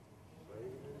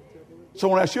 So,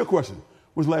 I want to ask you a question.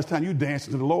 When's the last time you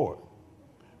danced to the Lord?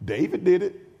 David did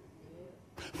it.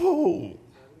 Oh,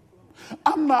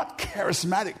 I'm not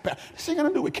charismatic. This ain't got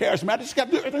to do with charismatic. It's got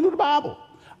to do everything with the Bible.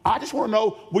 I just want to know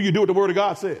what you do what the Word of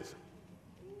God says.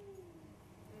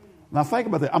 Now think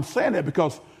about that. I'm saying that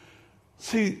because,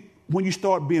 see, when you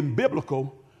start being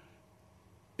biblical,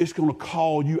 it's going to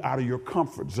call you out of your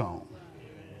comfort zone.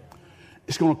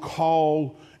 It's going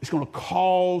to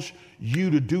cause you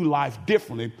to do life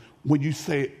differently when you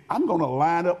say, I'm going to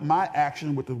line up my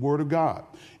action with the Word of God.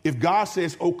 If God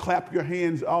says, oh, clap your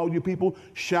hands, all you people,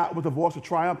 shout with a voice of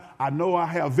triumph, I know I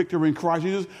have victory in Christ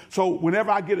Jesus. So whenever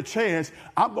I get a chance,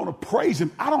 I'm going to praise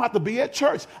Him. I don't have to be at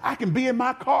church. I can be in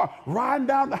my car, riding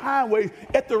down the highways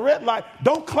at the red light.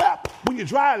 Don't clap when you're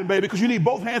driving, baby, because you need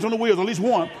both hands on the wheels, at least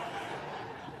one.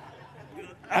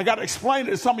 I got to explain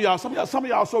it to some of y'all. Some of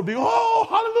y'all so deep, oh,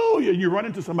 hallelujah, you run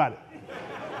into somebody.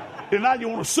 And now you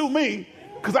want to sue me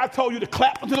because I told you to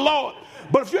clap unto the Lord.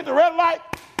 But if you're at the red light,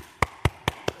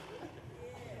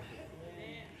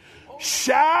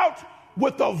 shout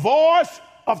with the voice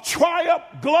of triumph,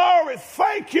 glory,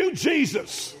 thank you,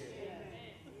 Jesus.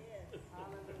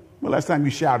 Well, last time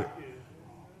you shouted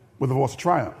with the voice of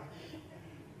triumph.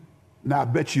 Now, I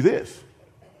bet you this,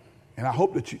 and I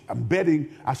hope that I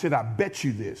bet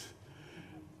you this.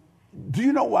 Do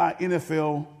you know why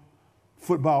NFL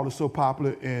football is so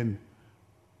popular and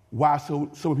why so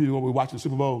many people are going to be watching the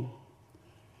Super Bowl?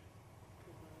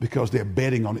 Because they're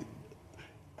betting on it.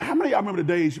 How many of y'all remember the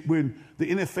days when the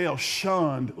NFL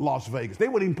shunned Las Vegas? They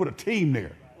wouldn't even put a team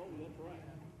there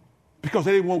because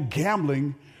they didn't want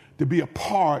gambling to be a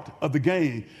part of the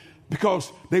game,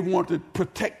 because they wanted to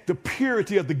protect the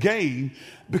purity of the game,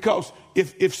 because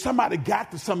if somebody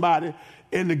got to somebody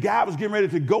and the guy was getting ready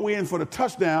to go in for the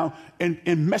touchdown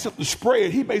and mess up the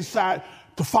spread, he may decide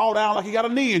to fall down like he got a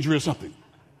knee injury or something.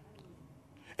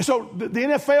 And so the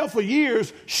NFL for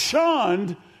years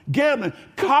shunned gambling.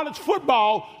 College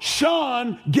football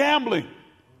shunned gambling.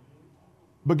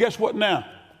 But guess what now?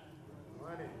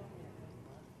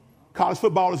 College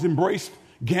football has embraced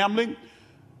gambling.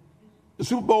 The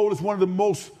Super Bowl is one of the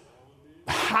most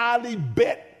highly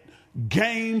bet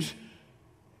games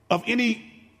of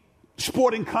any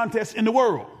sporting contest in the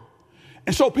world.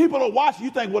 And so people are watching.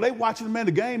 You think, well, they watching, man,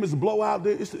 the game is a blowout.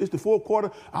 It's the fourth quarter.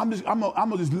 I'm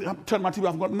gonna just turn my TV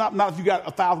off. Not if you got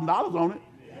 $1,000 on it.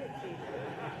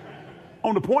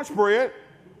 On the point spread.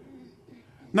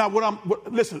 Now,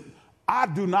 listen, I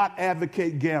do not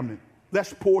advocate gambling.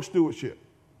 That's poor stewardship.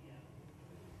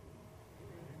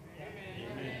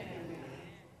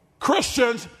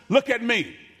 Christians, look at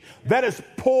me. That is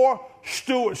poor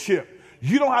stewardship.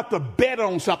 You don't have to bet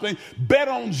on something. Bet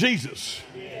on Jesus.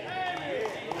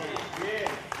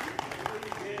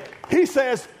 He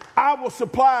says, I will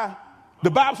supply,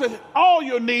 the Bible says, all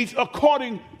your needs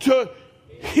according to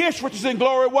His riches and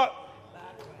glory, what?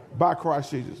 By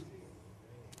Christ Jesus.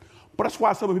 But that's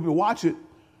why some people watch it,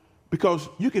 because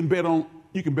you can bet on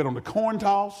the coin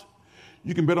toss.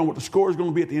 You can bet on what the score is going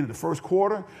to be at the end of the first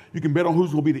quarter. You can bet on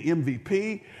who's going to be the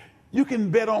MVP. You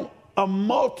can bet on a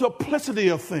multiplicity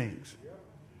of things.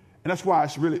 And that's why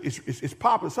it's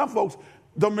popular. Some folks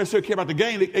don't necessarily care about the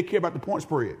game. They care about the point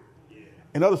spread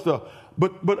and other stuff.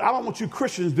 But I don't want you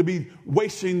Christians to be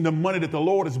wasting the money that the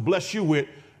Lord has blessed you with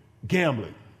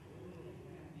gambling.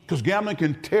 Because gambling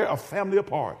can tear a family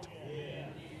apart.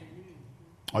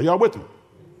 Are y'all with me?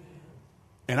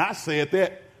 And I said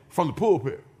that from the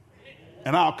pulpit.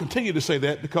 And I'll continue to say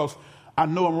that because I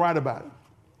know I'm right about it.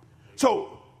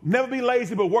 So never be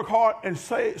lazy, but work hard and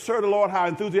serve the Lord how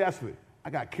enthusiastically. I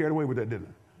got carried away with that, didn't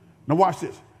I? Now watch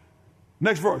this.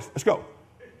 Next verse. Let's go.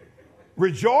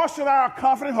 Rejoice in our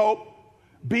confident hope.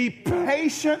 Be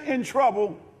patient in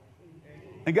trouble.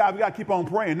 And God, we got to keep on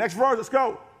praying. Next verse. Let's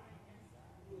go.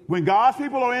 When God's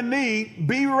people are in need,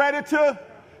 be ready to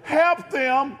help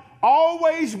them.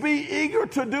 Always be eager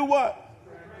to do what?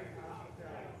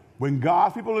 When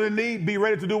God's people are in need, be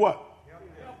ready to do what?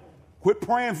 Quit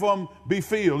praying for them. Be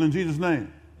filled in Jesus'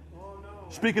 name.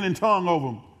 Speaking in tongue over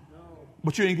them.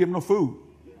 But you ain't giving no food.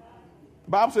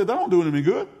 Bible says they don't do them any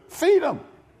good. Feed them.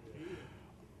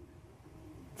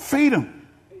 Feed them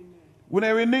when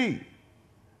they're in need.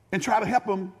 And try to help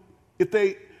them if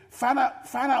they find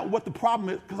out what the problem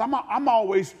is. Because I'm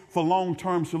always for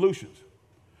long-term solutions.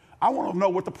 I want to know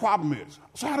what the problem is.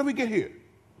 So how do we get here?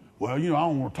 Well, I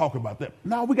don't want to talk about that.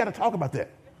 No, we got to talk about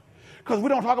that. Because if we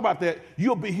don't talk about that,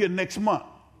 you'll be here next month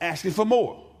asking for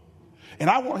more. And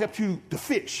I want to help you to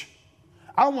fish.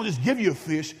 I don't want to just give you a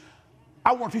fish.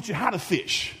 I want to teach you how to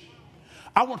fish.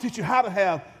 I want to teach you how to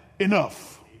have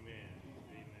enough.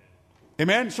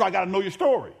 Amen? So I got to know your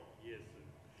story. Yes,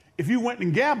 if you went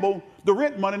and gambled the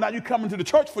rent money, now you come into the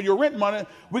church for your rent money,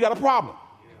 we got a problem.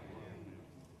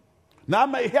 Now, I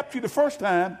may help you the first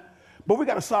time, but we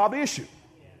got to solve the issue.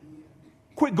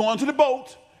 Quit going to the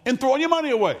boat and throwing your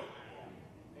money away.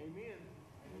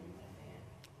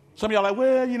 Some of y'all are like,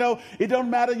 well, it doesn't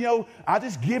matter, I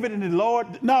just give it and the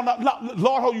Lord. No,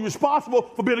 Lord hold you responsible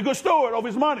for being a good steward over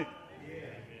his money.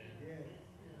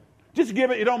 Just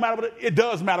give it. It don't matter it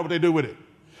does matter what they do with it.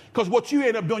 Because what you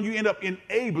end up doing, you end up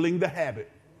enabling the habit.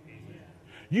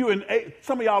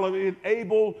 Some of y'all are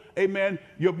enable, amen,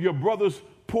 your brother's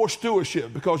poor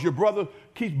stewardship because your brother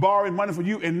keeps borrowing money from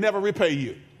you and never repay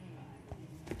you.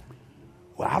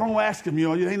 Well, I don't ask him, it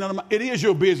ain't none of my, it is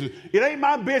your business. It ain't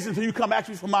my business until you come ask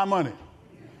me for my money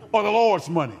or the Lord's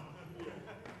money.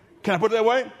 Can I put it that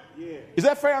way? Yeah. Is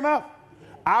that fair enough?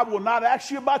 I will not ask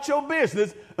you about your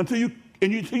business until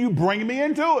you bring me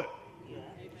into it.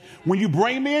 When you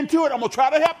bring me into it, I'm going to try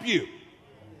to help you.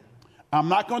 I'm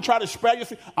not going to try to spare your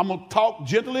feet. I'm going to talk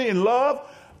gently in love,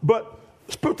 but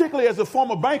particularly as a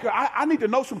former banker, I need to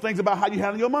know some things about how you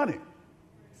handle your money.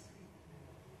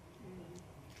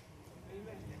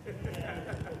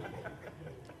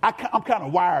 I'm kind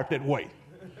of wired that way.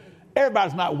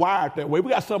 Everybody's not wired that way. We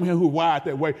got some here who are wired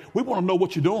that way. We want to know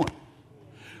what you're doing.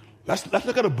 Let's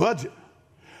look at a budget.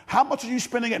 How much are you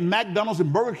spending at McDonald's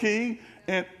and Burger King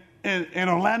and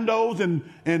Orlando's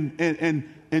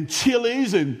and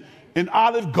Chili's and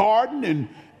Olive Garden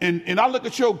and I look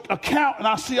at your account and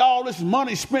I see all this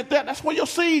money spent there. That's where your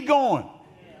seed going.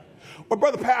 Well,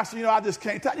 Brother Pastor, I just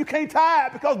can't tithe. You can't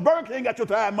tithe because Burger King got your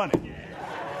tithe money.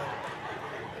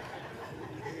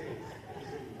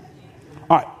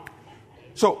 All right.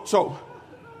 So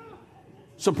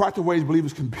some practical ways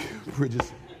believers can build bridges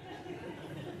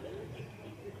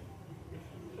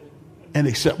and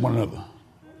accept one another.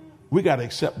 We got to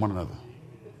accept one another.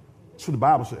 That's what the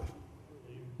Bible says.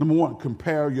 Number one,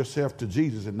 compare yourself to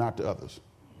Jesus and not to others.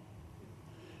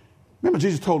 Remember,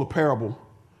 Jesus told a parable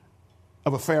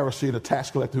of a Pharisee and a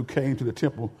tax collector who came to the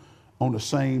temple on the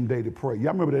same day to pray.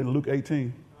 Y'all remember that in Luke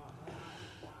 18?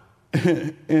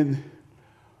 and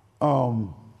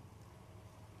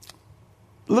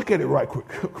look at it right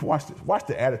quick. Watch this. Watch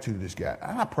the attitude of this guy.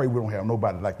 I pray we don't have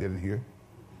nobody like that in here.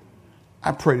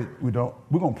 I pray that we don't.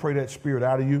 We're going to pray that spirit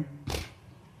out of you.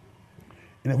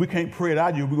 And if we can't pray it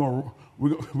out of you,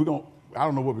 we're going. I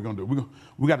don't know what we're going to do.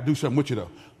 We got to do something with you though.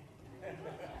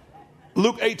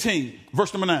 Luke 18,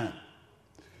 verse number 9.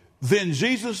 Then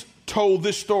Jesus told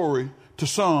this story to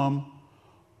some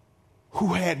who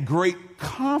had great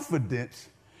confidence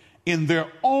in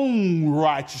their own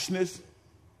righteousness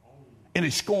and they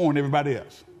scorned everybody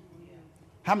else.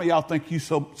 How many of y'all think you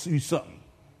something?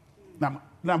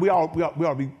 Now we ought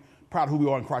to be proud of who we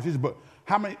are in Christ Jesus, but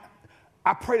how many?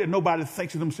 I pray that nobody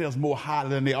thinks of themselves more highly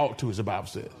than they ought to, as the Bible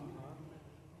says.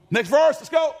 Next verse, let's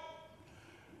go.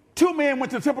 2 men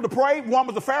went to the temple to pray. One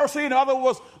was a Pharisee and the other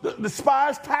was the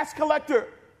despised tax collector.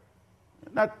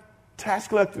 Not tax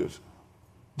collectors,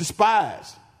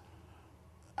 despised.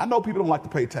 I know people don't like to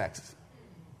pay taxes,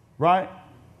 right?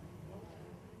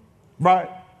 Right?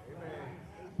 Amen.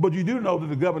 But you do know that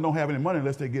the government don't have any money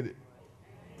unless they get it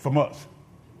from us.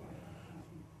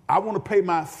 I want to pay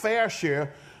my fair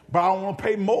share, but I don't want to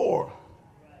pay more.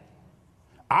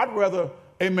 I'd rather,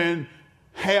 amen,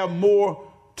 have more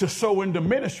to sow into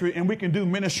ministry, and we can do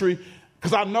ministry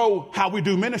because I know how we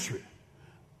do ministry.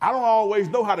 I don't always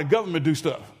know how the government do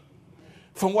stuff.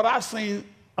 From what I've seen,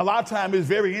 a lot of times it's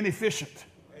very inefficient.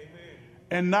 Amen.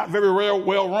 And not very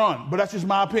well run, but that's just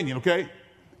my opinion, okay?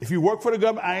 If you work for the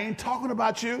government, I ain't talking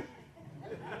about you.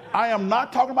 I am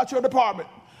not talking about your department.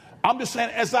 I'm just saying,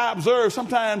 as I observe,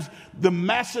 sometimes the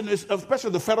massiveness of,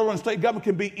 especially the federal and state government,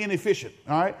 can be inefficient,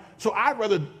 all right? So I'd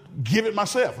rather give it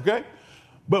myself, okay?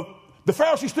 But the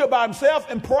Pharisee stood by himself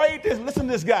and prayed this. Listen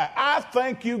to this guy. I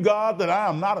thank you, God, that I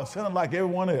am not a sinner like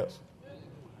everyone else.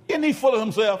 Isn't he full of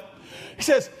himself? He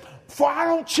says, for I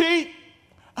don't cheat,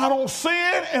 I don't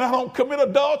sin, and I don't commit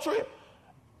adultery.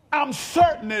 I'm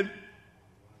certain that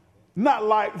not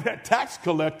like that tax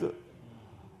collector.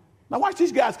 Now watch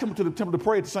these guys come to the temple to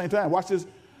pray at the same time. Watch this.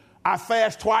 I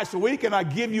fast twice a week and I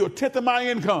give you 1/10 of my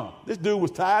income. This dude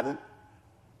was tithing,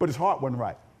 but his heart wasn't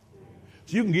right.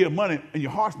 So you can give money and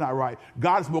your heart's not right.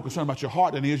 God is more concerned about your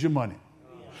heart than he is your money.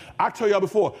 I tell y'all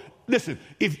before, listen,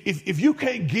 if you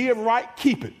can't give right,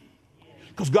 keep it.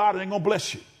 Because God ain't going to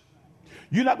bless you.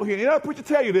 You're not going to hear any other preacher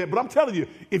tell you that, but I'm telling you,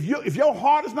 if your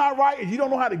heart is not right and you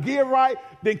don't know how to give right,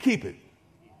 then keep it.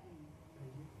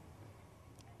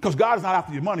 Because God is not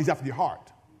after your money, he's after your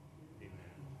heart.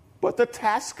 But the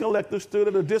tax collector stood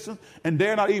at a distance and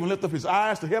dared not even lift up his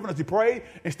eyes to heaven as he prayed.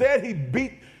 Instead, he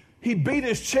beat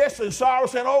his chest in sorrow,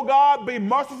 saying, "Oh God, be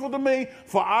merciful to me,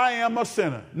 for I am a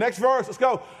sinner." Next verse, let's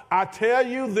go. I tell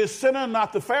you, this sinner,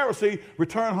 not the Pharisee,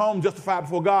 return home justified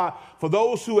before God. For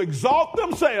those who exalt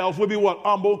themselves will be what?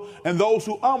 Humble. And those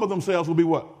who humble themselves will be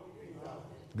what?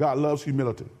 God loves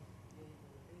humility.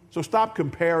 So stop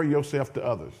comparing yourself to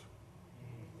others.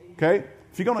 Okay?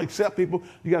 If you're going to accept people,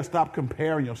 you got to stop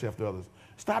comparing yourself to others.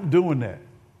 Stop doing that.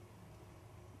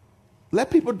 Let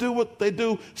people do what they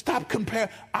do. Stop comparing.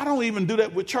 I don't even do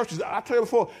that with churches. I tell you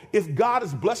before, if God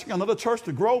is blessing another church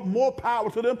to grow, more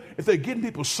power to them. If they're getting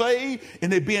people saved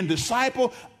and they're being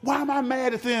discipled, why am I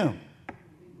mad at them?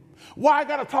 Why I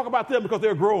got to talk about them? Because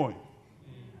they're growing.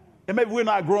 And maybe we're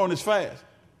not growing as fast.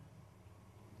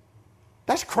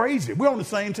 That's crazy. We're on the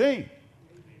same team.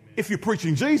 If you're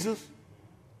preaching Jesus,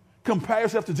 compare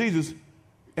yourself to Jesus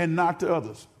and not to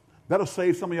others. That'll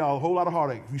save some of y'all a whole lot of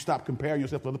heartache if you stop comparing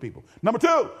yourself to other people. Number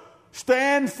 2,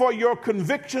 stand for your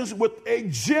convictions with a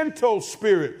gentle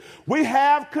spirit. We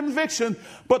have conviction,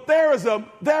 but there is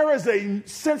a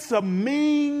sense of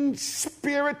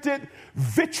mean-spirited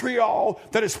vitriol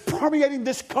that is permeating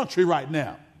this country right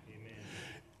now. Amen.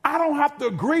 I don't have to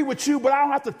agree with you, but I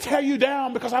don't have to tear you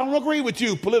down because I don't agree with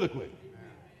you politically.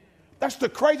 That's the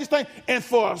craziest thing. And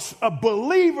for a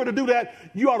believer to do that,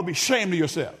 you ought to be ashamed of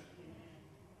yourself.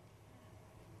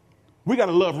 We got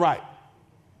to love right.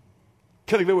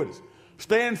 Can I get with us?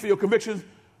 Stand for your convictions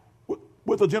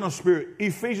with a gentle spirit.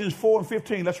 Ephesians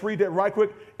 4:15. Let's read that right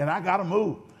quick. And I got to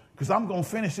move because I'm going to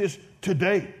finish this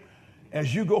today.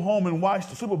 As you go home and watch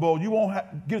the Super Bowl, you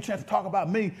won't get a chance to talk about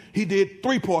me. He did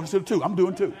 3 parts instead of 2. I'm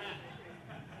doing 2.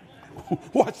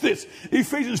 Watch this.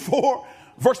 Ephesians 4,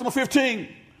 verse number 15.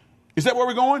 Is that where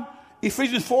we're going?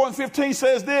 Ephesians 4:15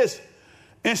 says this.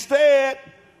 Instead,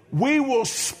 we will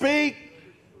speak.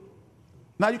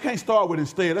 Now, you can't start with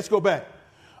instead. Let's go back.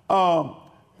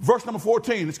 Verse number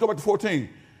 14. Let's go back to 14.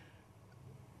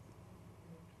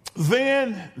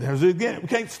 Then, there's it again. We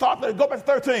can't stop there. Go back to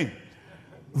 13.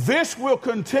 This will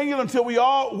continue until we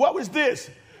all, what was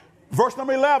this? Verse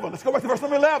number 11. Let's go back to verse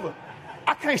number 11.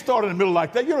 I can't start in the middle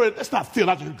like that. That's not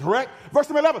theologically correct. Verse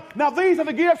number 11. Now, these are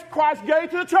the gifts Christ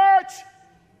gave to the church.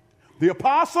 The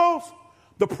apostles,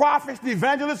 the prophets, the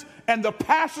evangelists, and the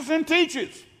pastors and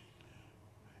teachers.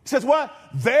 It says what?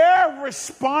 Their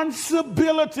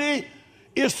responsibility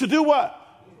is to do what?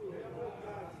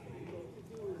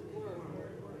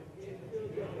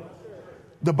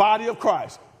 The body of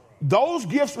Christ. Those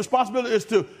gifts' responsibility is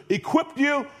to equip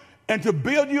you and to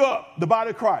build you up, the body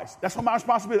of Christ. That's what my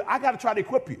responsibility. I got to try to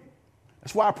equip you.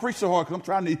 That's why I preach so hard, because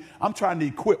I'm trying to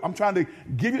equip. I'm trying to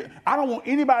give you. I don't want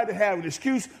anybody to have an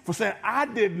excuse for saying, I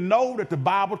didn't know that the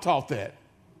Bible taught that.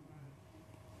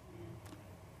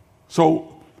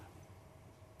 So,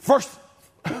 verse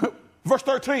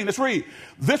 13, let's read.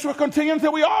 This will continue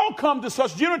until we all come to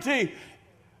such unity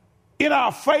in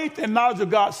our faith and knowledge of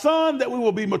God's Son that we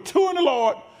will be mature in the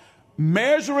Lord,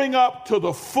 measuring up to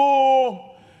the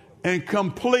full and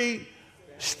complete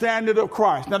standard of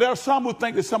Christ. Now, there are some who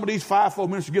think that some of these 5-4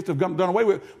 ministry gifts have done away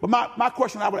with. But my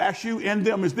question I would ask you and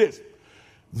them is this.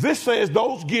 This says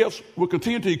those gifts will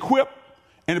continue to equip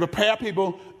and to prepare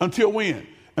people until when?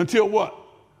 Until what?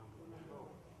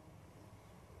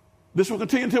 This will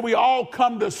continue until we all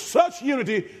come to such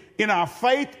unity in our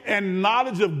faith and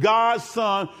knowledge of God's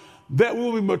Son that we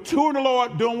will be mature in the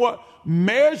Lord, doing what?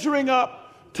 Measuring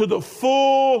up to the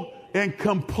full and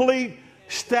complete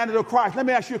standard of Christ. Let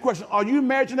me ask you a question. Are you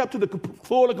measuring up to the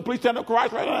full and complete standard of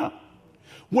Christ right now?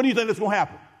 When do you think that's going to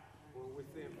happen?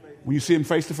 When you see him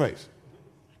face to face.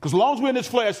 Because as long as we're in this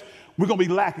flesh, we're going to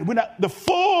be lacking. We're not the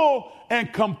full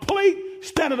and complete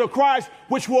standard of Christ,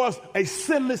 which was a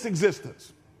sinless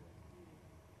existence.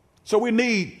 So we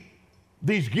need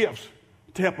these gifts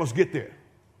to help us get there.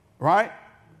 Right?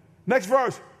 Next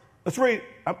verse. Let's read.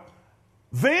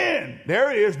 Then, there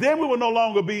it is, then we will no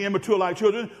longer be immature like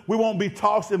children. We won't be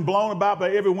tossed and blown about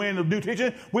by every wind of new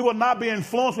teaching. We will not be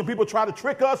influenced when people try to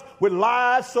trick us with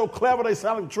lies so clever they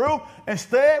sound like the truth.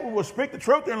 Instead, we will speak the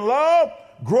truth in love.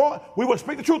 We will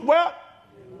speak the truth what?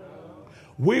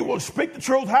 We will speak the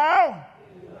truth. How?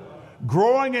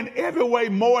 Growing in every way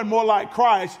more and more like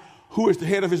Christ, who is the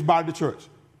head of his body, the church.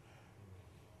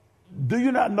 Do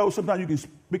you not know sometimes you can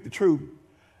speak the truth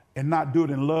and not do it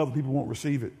in love and people won't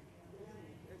receive it?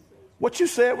 What you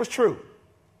said was true,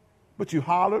 but you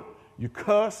hollered, you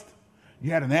cussed,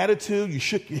 you had an attitude, you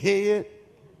shook your head.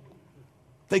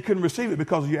 They couldn't receive it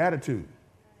because of your attitude.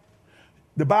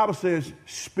 The Bible says,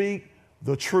 speak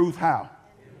the truth how?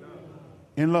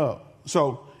 In love.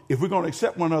 So if we're going to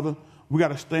accept one another, we got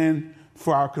to stand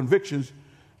for our convictions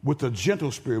with a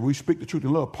gentle spirit. We speak the truth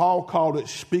in love. Paul called it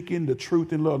speaking the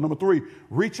truth in love. Number 3,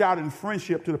 reach out in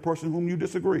friendship to the person whom you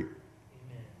disagree. Amen.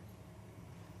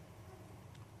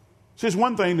 See, it's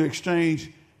one thing to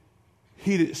exchange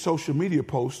heated social media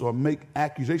posts or make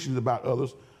accusations about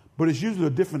others, but it's usually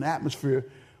a different atmosphere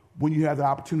when you have the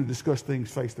opportunity to discuss things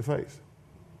face to face.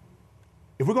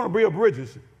 If we're going to build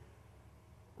bridges,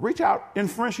 reach out in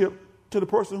friendship to the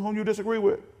person whom you disagree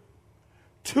with.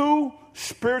 2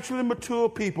 spiritually mature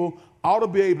people ought to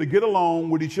be able to get along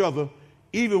with each other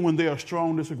even when there are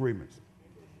strong disagreements.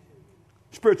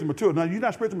 Spiritually mature. Now, you're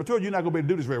not spiritually mature, you're not going to be able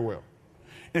to do this very well.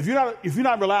 If you're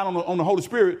not relying on the Holy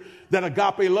Spirit, that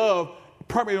agape love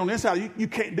permeates on the inside, you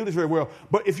can't do this very well.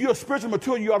 But if you're spiritually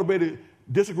mature, you ought to be able to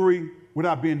disagree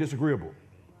without being disagreeable.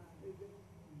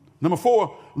 Number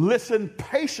 4, listen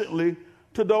patiently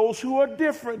to those who are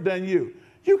different than you.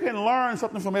 You can learn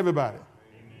something from everybody.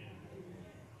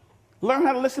 Learn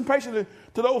how to listen patiently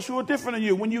to those who are different than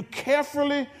you. When you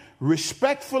carefully,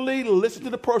 respectfully listen to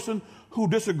the person who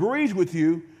disagrees with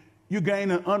you, you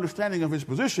gain an understanding of his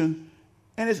position,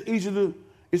 and it's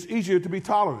easier to be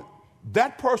tolerant.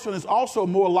 That person is also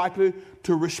more likely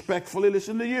to respectfully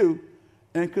listen to you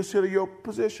and consider your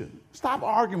position. Stop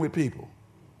arguing with people.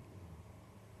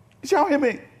 Did y'all hear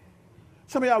me?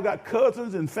 Some of y'all got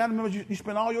cousins and family members, you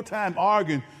spend all your time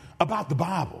arguing about the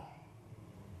Bible.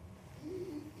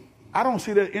 I don't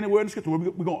see that anywhere in the scripture.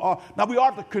 Now, we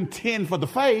ought to contend for the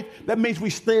faith. That means we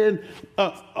stand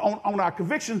on our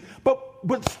convictions.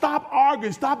 But stop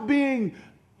arguing. Stop being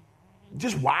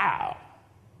just wild.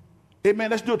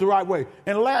 Amen. Let's do it the right way.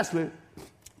 And lastly,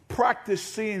 practice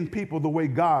seeing people the way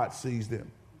God sees them.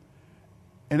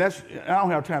 And I don't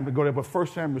have time to go there, but 1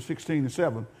 Samuel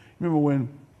 16:7. Remember when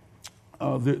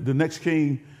the next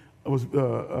king was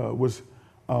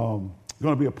going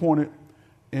to be appointed?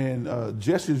 And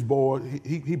Jesse's boy,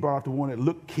 he brought out the one that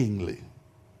looked kingly.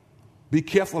 Be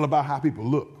careful about how people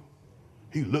look.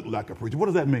 He looked like a preacher. What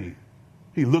does that mean?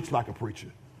 He looks like a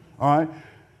preacher. All right?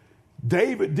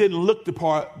 David didn't look the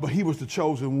part, but he was the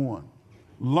chosen one.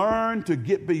 Learn to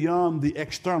get beyond the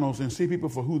externals and see people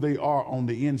for who they are on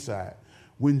the inside.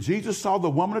 When Jesus saw the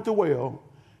woman at the well,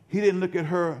 he didn't look at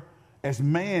her as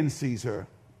man sees her.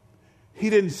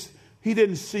 He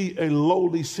didn't see a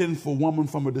lowly, sinful woman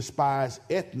from a despised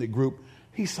ethnic group.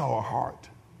 He saw a heart.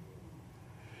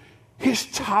 His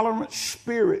tolerant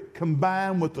spirit,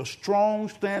 combined with a strong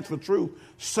stance for truth,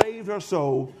 saved her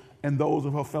soul and those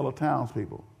of her fellow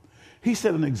townspeople. He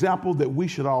set an example that we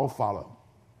should all follow.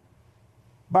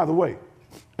 By the way,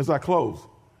 as I close,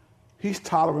 he's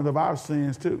tolerant of our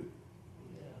sins too.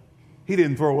 He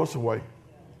didn't throw us away.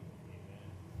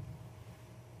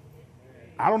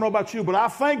 I don't know about you, but I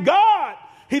thank God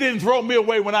he didn't throw me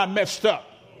away when I messed up.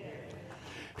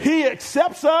 He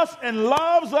accepts us and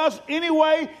loves us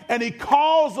anyway, and he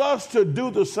calls us to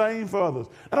do the same for others.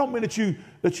 I don't mean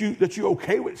that you're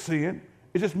okay with sin.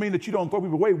 It just means that you don't throw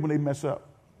people away when they mess up.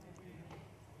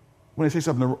 When they say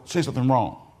something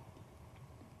wrong.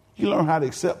 You learn how to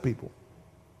accept people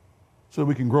so that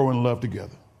we can grow in love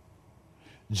together.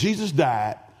 Jesus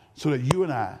died so that you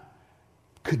and I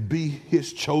could be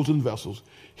his chosen vessels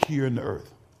here in the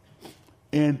earth.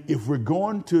 And if we're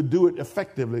going to do it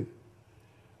effectively,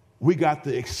 we got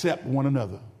to accept one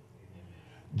another.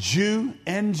 Jew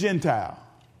and Gentile.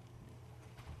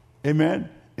 Amen.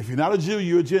 If you're not a Jew,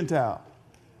 you're a Gentile.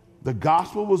 The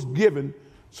gospel was given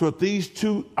so that these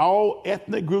two, all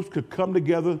ethnic groups could come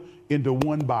together into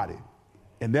one body.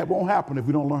 And that won't happen if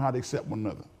we don't learn how to accept one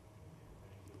another.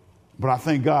 But I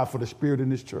thank God for the spirit in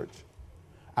this church.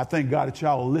 I thank God that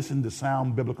y'all listen to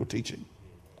sound biblical teaching.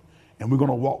 And we're going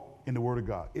to walk in the word of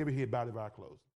God. Every head bowed, every eye closed.